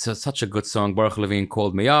 So it's such a good song. Baruch Levine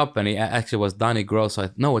called me up, and he actually was Danny Gross.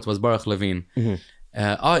 No, it was Baruch Levine. Mm-hmm.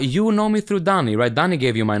 You know me through Danny, right? Danny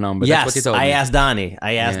gave you my number. Yes, that's what he told me.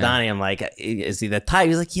 I asked Danny. I'm like, is he the type?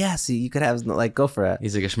 He's like, yes, you could have, like, go for it.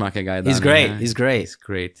 He's a geschmacke guy. Danny, he's great. Yeah? He's great. He's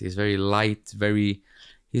great. He's very light,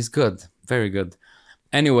 he's good. Very good.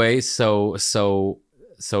 Anyway, so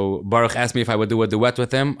Baruch asked me if I would do a duet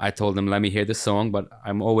with him. I told him, let me hear the song, but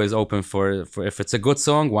I'm always open for if it's a good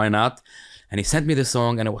song, why not? And he sent me the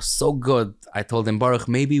song, and it was so good. I told him, Baruch,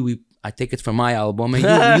 maybe I take it for my album,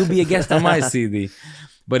 and you be a guest on my CD.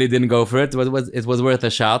 But he didn't go for it. It was worth a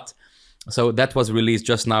shot. So that was released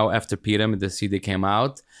just now after Purim. The CD came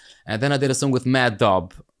out. And then I did a song with Mad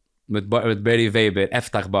Dob, with Barry Weber,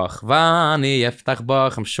 Eftach Bach. Vani, Eftach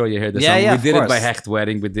Bach. I'm sure you heard the song. We did it by Hecht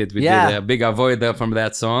Wedding. We did a big avoida from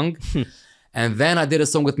that song. And then I did a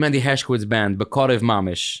song with Mandy Hashwood's band, Bekorev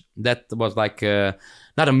Mamish. That was like...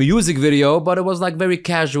 not a music video, but it was like very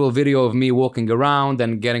casual video of me walking around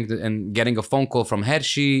and getting a phone call from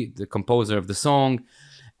Hershey, the composer of the song,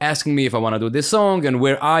 asking me if I want to do this song and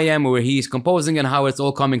where I am, where he's composing, and how it's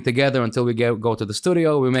all coming together until we go to the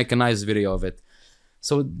studio. We make a nice video of it.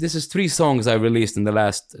 So this is 3 songs I released in the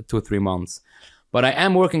last 2-3 months. But I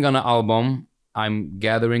am working on an album. I'm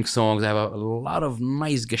gathering songs. I have a lot of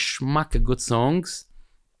nice geschmack, good songs.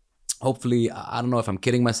 Hopefully, I don't know if I'm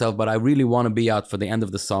kidding myself, but I really want to be out for the end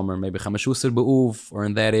of the summer, maybe Chamashusser Be'uv or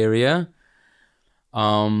in that area.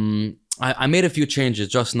 I made a few changes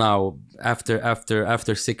just now after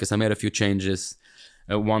Sikkis. I made a few changes.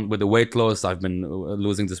 One with the weight loss. I've been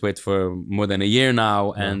losing this weight for more than a year now,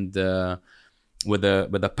 and with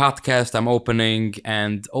the podcast I'm opening,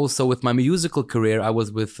 and also with my musical career, I was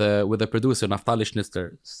with a producer, Naftali Schnitzler,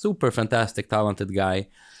 super fantastic, talented guy.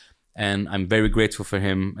 and I'm very grateful for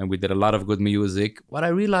him. And we did a lot of good music. What I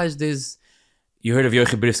realized is, you heard of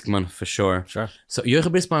Yochi Briskman for sure. Sure. So Yochi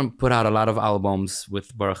Briskman put out a lot of albums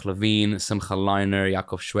with Baruch Levine, Simcha Leiner,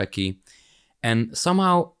 Yaakov Shweki, and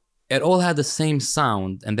somehow it all had the same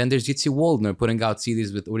sound. And then there's Yitzi Waldner putting out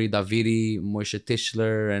CDs with Uri Davidi, Moshe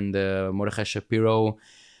Tischler, and Mordechai Shapiro.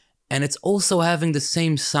 And it's also having the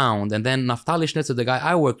same sound. And then Naftali Schnitzer, the guy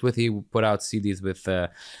I worked with, he put out CDs with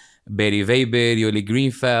Barry Weber, Yoli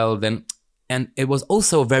Greenfeld, and it was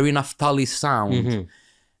also a very Naftali sound. Mm-hmm.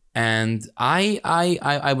 And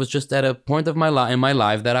I was just at a point of in my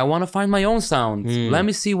life that I want to find my own sound. Let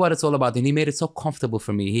me see what it's all about. And he made it so comfortable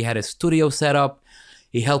for me. He had a studio set up.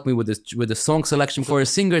 He helped me with the song selection. For a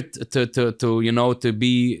singer to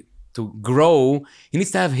grow, he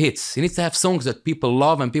needs to have hits. He needs to have songs that people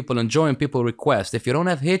love and people enjoy and people request. If you don't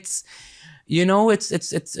have hits,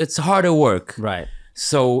 it's harder work. Right.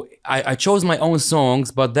 So I chose my own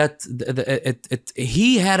songs, but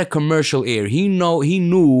he had a commercial ear. He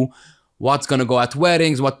knew what's gonna go at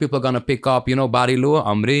weddings, what people are gonna pick up. Bari Lua,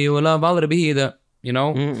 Amri Yula, Val Rabbi.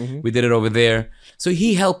 We did it over there. So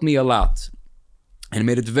he helped me a lot and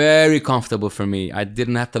made it very comfortable for me. I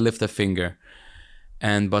didn't have to lift a finger.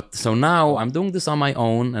 So now I'm doing this on my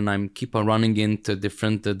own, and I'm keep on running into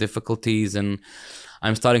different difficulties, and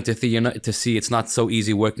I'm starting to see it's not so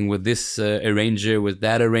easy working with this arranger, with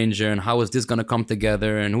that arranger, and how is this going to come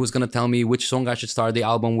together, and who's going to tell me which song I should start the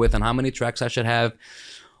album with, and how many tracks I should have,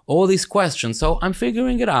 all these questions. So I'm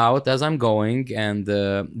figuring it out as I'm going, and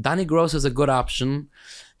Danny Gross is a good option.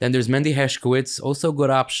 Then there's Mendy Hershkowitz, also a good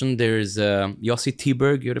option. There's Yossi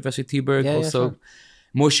Tieberg, you heard of Yossi Tieberg? Yeah, also. Sure.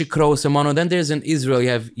 Moshe Kroos, then there's in Israel, you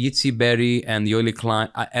have Yitzi Berry and Eli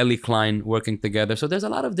Klein working together. So there's a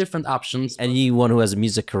lot of different options. And one who has a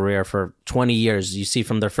music career for 20 years, you see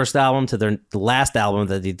from their first album to the last album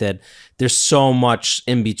that they did, there's so much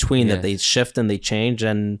in between that they shift and they change,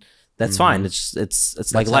 and that's fine. It's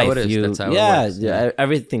like life. That's how it works.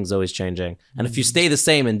 Everything's always changing. And if you stay the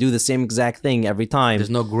same and do the same exact thing every time, there's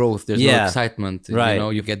no growth, there's no excitement. Right.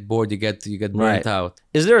 You get bored, you get burnt out.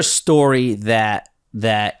 Is there a story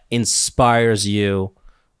that inspires you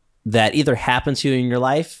that either happened to you in your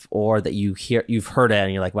life or that you've heard it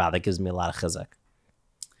and you're like, wow, that gives me a lot of chizuk?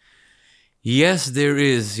 Yes, there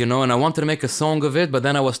is, and I wanted to make a song of it, but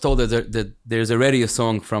then I was told that there's already a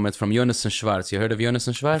song from Jonathan Schwartz. You heard of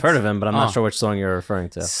Jonathan Schwartz? I've heard of him, but I'm not sure which song you're referring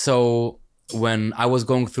to. So when I was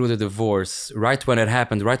going through the divorce, right when it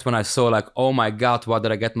happened, right when I saw like, oh my God, what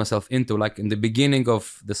did I get myself into? Like in the beginning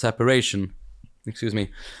of the separation,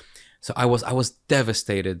 so I was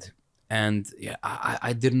devastated, and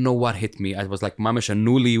I didn't know what hit me. I was like, mamish, a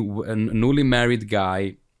newly married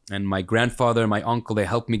guy, and my grandfather and my uncle, they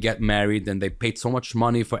helped me get married, and they paid so much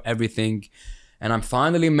money for everything, and I'm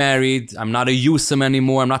finally married. I'm not a Yusum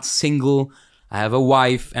anymore. I'm not single. I have a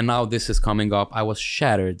wife, and now this is coming up. I was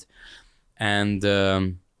shattered, and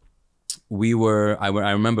I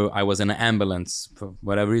remember I was in an ambulance for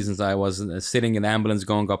whatever reasons. I was sitting in the ambulance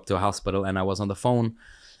going up to a hospital, and I was on the phone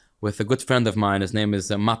with a good friend of mine. His name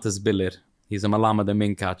is Matas Biller. He's a Malama de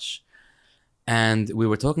Minkach. And we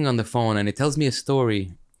were talking on the phone, and he tells me a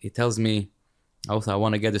story. He tells me, also I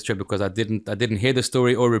want to get this straight because I didn't hear the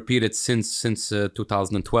story or repeat it since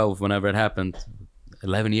 2012, whenever it happened.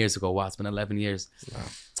 11 years ago. Wow, it's been 11 years. Wow.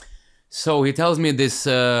 So he tells me this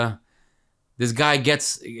guy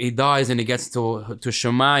dies and he gets to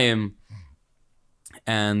Shemayim,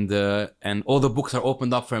 and all the books are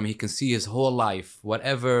opened up for him. He can see his whole life,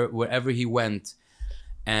 wherever he went,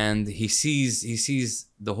 and he sees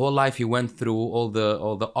the whole life he went through, all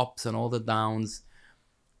the ups and all the downs,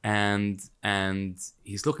 and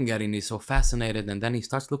he's looking at it and he's so fascinated, and then he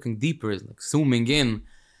starts looking deeper, like zooming in,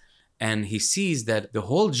 and he sees that the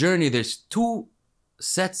whole journey, there's two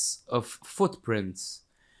sets of footprints,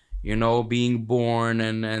 being born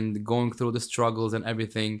and going through the struggles and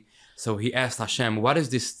everything. So he asked Hashem, what is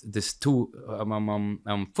this two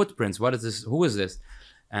footprints? What is this? Who is this?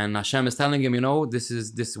 And Hashem is telling him,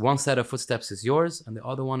 this one set of footsteps is yours and the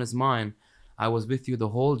other one is mine. I was with you the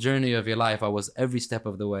whole journey of your life. I was every step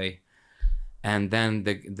of the way. And then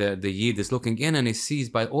the Yid is looking in and he sees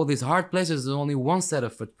by all these hard places, there's only one set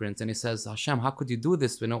of footprints. And he says, Hashem, how could you do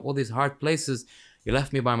this? All these hard places, you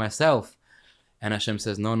left me by myself. And Hashem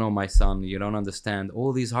says, no, my son, you don't understand.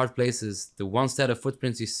 All these hard places, the one set of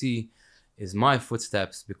footprints you see is my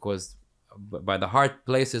footsteps, because by the hard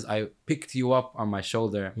places, I picked you up on my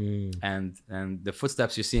shoulder, and the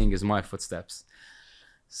footsteps you're seeing is my footsteps.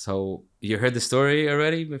 So you heard the story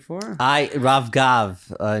already before? Rav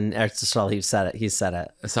Gav in Eretz Yisrael, he said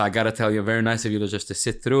it. So I gotta tell you, very nice of you to just to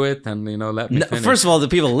sit through it and let me finish. First of all, the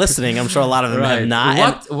people listening, I'm sure a lot of them have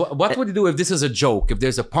not. What would you do if this is a joke? If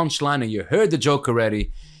there's a punchline and you heard the joke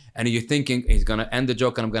already, and you're thinking he's gonna end the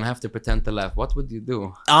joke and I'm gonna have to pretend to laugh, what would you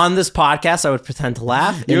do? On this podcast, I would pretend to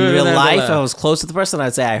laugh. In real life, if I was close to the person,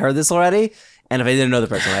 I'd say I heard this already. And if I didn't know the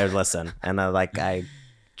person, I would listen. And I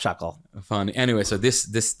chuckle. Funny. Anyway, so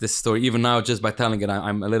this story, even now, just by telling it,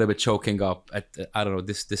 I'm a little bit choking up. I don't know.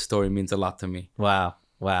 This story means a lot to me. Wow.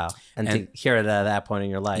 And to hear it at that point in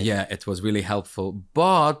your life. Yeah, it was really helpful.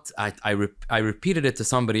 But I repeated it to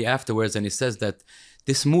somebody afterwards, and he says that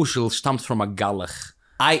this mushel stammt from a galach.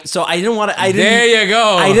 So I didn't want to. There you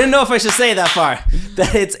go. I didn't know if I should say that far.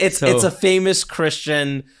 That it's a famous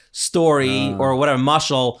Christian story or whatever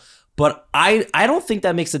mashal. But I don't think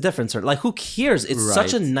that makes a difference. Like, who cares? It's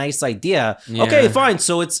such a nice idea. Yeah. Okay, fine.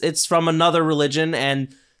 So it's from another religion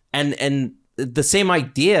and the same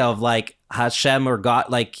idea of like Hashem or God,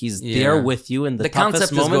 like he's there with you in the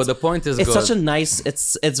toughest moments. Is good. The point is it's good. Such a nice.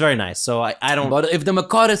 It's very nice. So I don't. But if the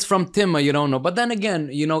Makar is from Timma, you don't know. But then again,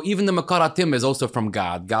 even the Makar Timma is also from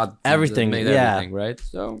God. God everything made everything, right?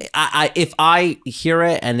 So if I hear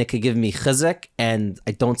it and it could give me chizuk, and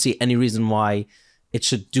I don't see any reason why it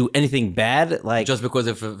should do anything bad, like just because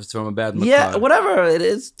if it's from a bad Makar. Yeah, whatever.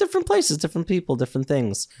 It's different places, different people, different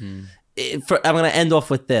things. I'm going to end off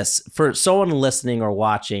with this. For someone listening or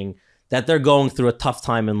watching that they're going through a tough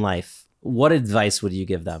time in life, what advice would you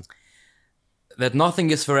give them? That nothing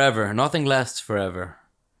is forever. Nothing lasts forever.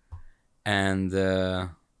 And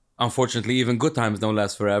unfortunately, even good times don't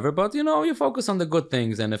last forever. But, you focus on the good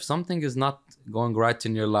things. And if something is not going right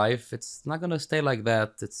in your life, it's not going to stay like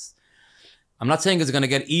that. I'm not saying it's going to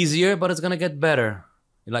get easier, but it's going to get better.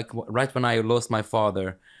 Like right when I lost my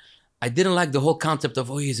father, I didn't like the whole concept of,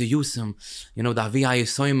 he's a Yusum. The Aviyah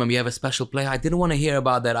Yisoimim, you have a special play. I didn't want to hear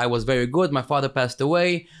about that. I was very good. My father passed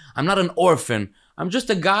away. I'm not an orphan. I'm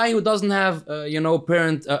just a guy who doesn't have, a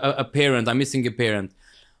parent. I'm missing a parent.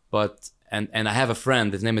 But, and I have a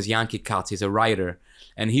friend. His name is Yanki Katz. He's a writer.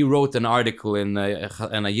 And he wrote an article in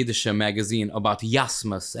a Yiddish magazine about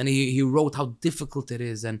Yasmas. And he wrote how difficult it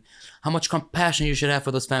is and how much compassion you should have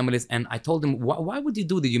for those families. And I told him, why would you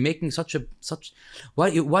do that? You're making why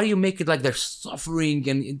do you make it like they're suffering?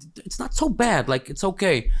 And it's not so bad. Like, it's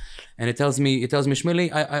okay. And he tells me,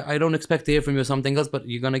 Shmueli, I don't expect to hear from you something else, but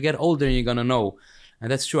you're going to get older and you're going to know.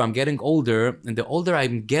 And that's true. I'm getting older. And the older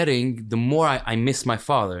I'm getting, the more I miss my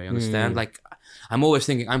father. You understand? Like, I'm always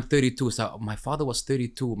thinking, I'm 32, so my father was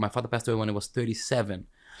 32. My father passed away when he was 37.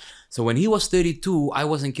 So when he was 32, I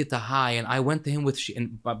was in Kitta High, and I went to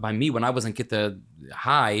him by me, when I was in Kitta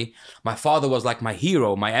High, my father was like my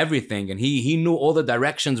hero, my everything. And he knew all the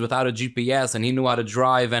directions without a GPS, and he knew how to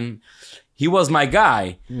drive, and he was my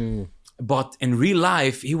guy. But in real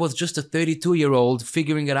life, he was just a 32-year-old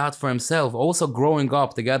figuring it out for himself, also growing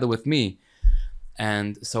up together with me.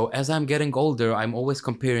 And so as I'm getting older, I'm always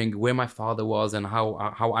comparing where my father was and how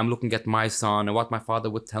I'm looking at my son and what my father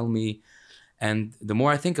would tell me. And the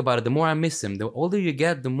more I think about it, the more I miss him. The older you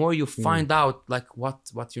get, the more you find out like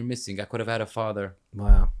what you're missing. I could have had a father.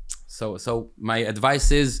 Wow. So my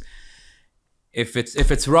advice is, if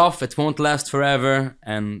it's rough, it won't last forever,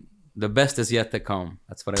 and the best is yet to come.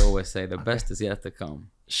 That's what I always say. The best is yet to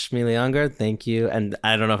come. Shmueli Ungar, thank you. And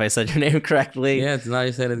I don't know if I said your name correctly. Yeah, now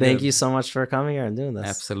you said it. Thank you so much for coming here and doing this.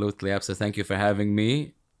 Absolutely. Thank you for having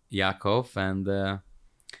me, Yaakov. And,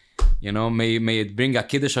 may it bring a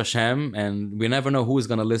Kiddush Hashem. And we never know who's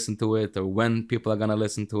going to listen to it or when people are going to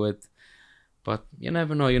listen to it. But you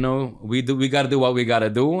never know. We got to do what we got to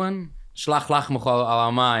do. And shlach lach muchal al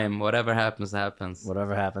amayim. Whatever happens, happens.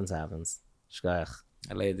 Whatever happens. Shkayach.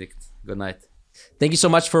 Aleidikt. Good night. Thank you so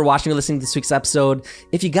much for watching or listening to this week's episode.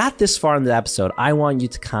 If you got this far in the episode, I want you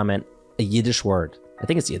to comment a Yiddish word. I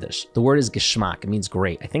think it's Yiddish. The word is geschmack. It means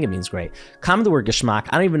great. I think it means great. Comment the word geschmack.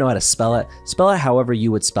 I don't even know how to spell it. Spell it however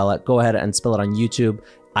you would spell it. Go ahead and spell it on YouTube.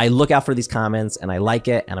 I look out for these comments and I like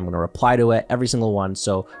it, and I'm going to reply to it, every single one.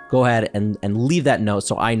 So go ahead and leave that note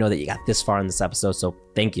so I know that you got this far in this episode. So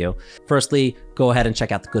thank you. Firstly, go ahead and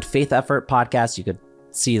check out the Good Faith Effort podcast. You could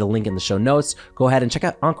see the link in the show notes. Go ahead and check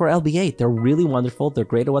out Encore LBA. They're really wonderful. They're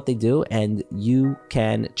great at what they do, and you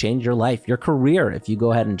can change your life, your career, if you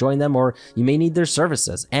go ahead and join them, or you may need their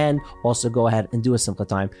services. And also go ahead and do a simple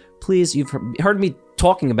time. Please, you've heard me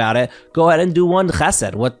talking about it, go ahead and do one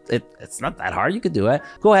chesed. It's not that hard. You could do it.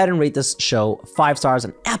 Go ahead and rate this show 5 stars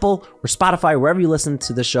on Apple or Spotify, wherever you listen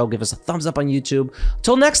to the show. Give us a thumbs up on YouTube.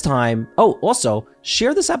 Till next time. Oh, also,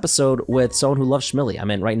 share this episode with someone who loves Shmueli. I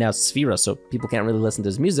mean, right now it's Sphira, so people can't really listen to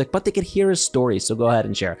his music, but they could hear his story. So go ahead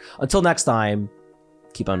and share. Until next time,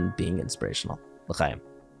 keep on being inspirational. L'chaim.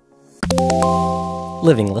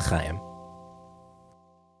 Living L'chaim.